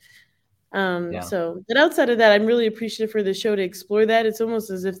out. So, but outside of that, I'm really appreciative for the show to explore that. It's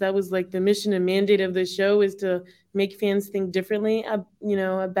almost as if that was the mission and mandate of the show, is to make fans think differently,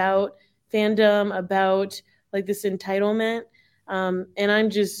 about fandom, about this entitlement. And I'm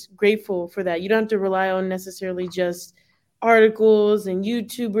just grateful for that. You don't have to rely on necessarily just articles and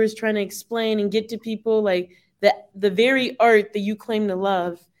YouTubers trying to explain and get to people. The very art that you claim to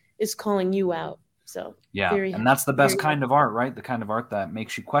love is calling you out. So and that's the best kind of art, right? The kind of art that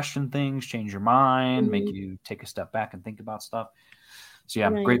makes you question things, change your mind, make you take a step back and think about stuff. So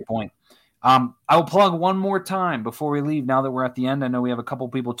great point. I will plug one more time before we leave. Now that we're at the end, I know we have a couple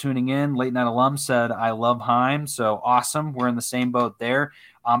people tuning in. Late Night Alum said, I love Haim. So awesome. We're in the same boat there.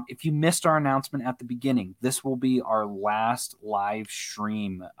 If you missed our announcement at the beginning, this will be our last live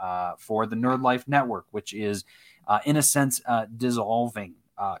stream for the Nerd Life Network, which is, in a sense, dissolving.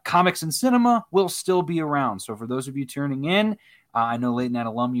 Comics and Cinema will still be around. So for those of you tuning in, I know Late Night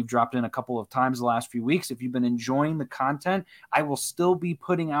Alum, you've dropped in a couple of times the last few weeks. If you've been enjoying the content, I will still be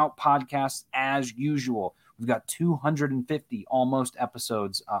putting out podcasts as usual. We've got 250 almost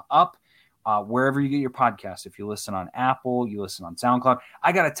episodes up. wherever you get your podcasts. If you listen on Apple, you listen on SoundCloud.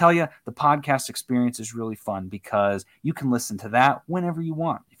 I got to tell you, the podcast experience is really fun because you can listen to that whenever you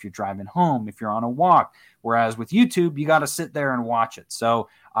want. If you're driving home, if you're on a walk. Whereas with YouTube, you got to sit there and watch it. So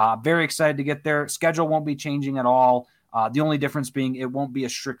very excited to get there. Schedule won't be changing at all. The only difference being it won't be a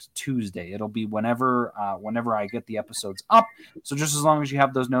strict Tuesday. It'll be whenever I get the episodes up. So just as long as you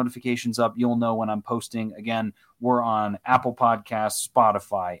have those notifications up, you'll know when I'm posting. Again, we're on Apple Podcasts,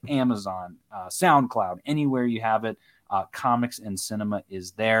 Spotify, Amazon, SoundCloud, anywhere you have it. Comics and Cinema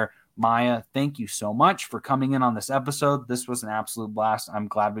is there. Maya, thank you so much for coming in on this episode. This was an absolute blast. I'm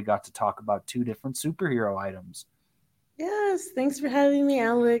glad we got to talk about 2 different superhero items. Yes, thanks for having me,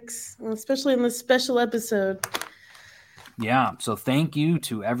 Alex, especially in this special episode. Yeah, so thank you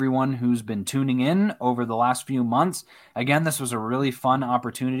to everyone who's been tuning in over the last few months. Again, this was a really fun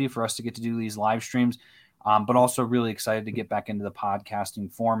opportunity for us to get to do these live streams, but also really excited to get back into the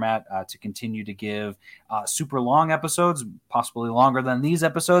podcasting format to continue to give super long episodes, possibly longer than these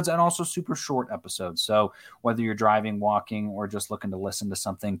episodes, and also super short episodes. So whether you're driving, walking, or just looking to listen to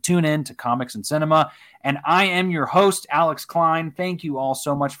something, tune in to Comics and Cinema. And I am your host, Alex Klein. Thank you all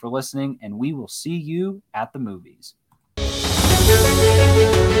so much for listening, and we will see you at the movies.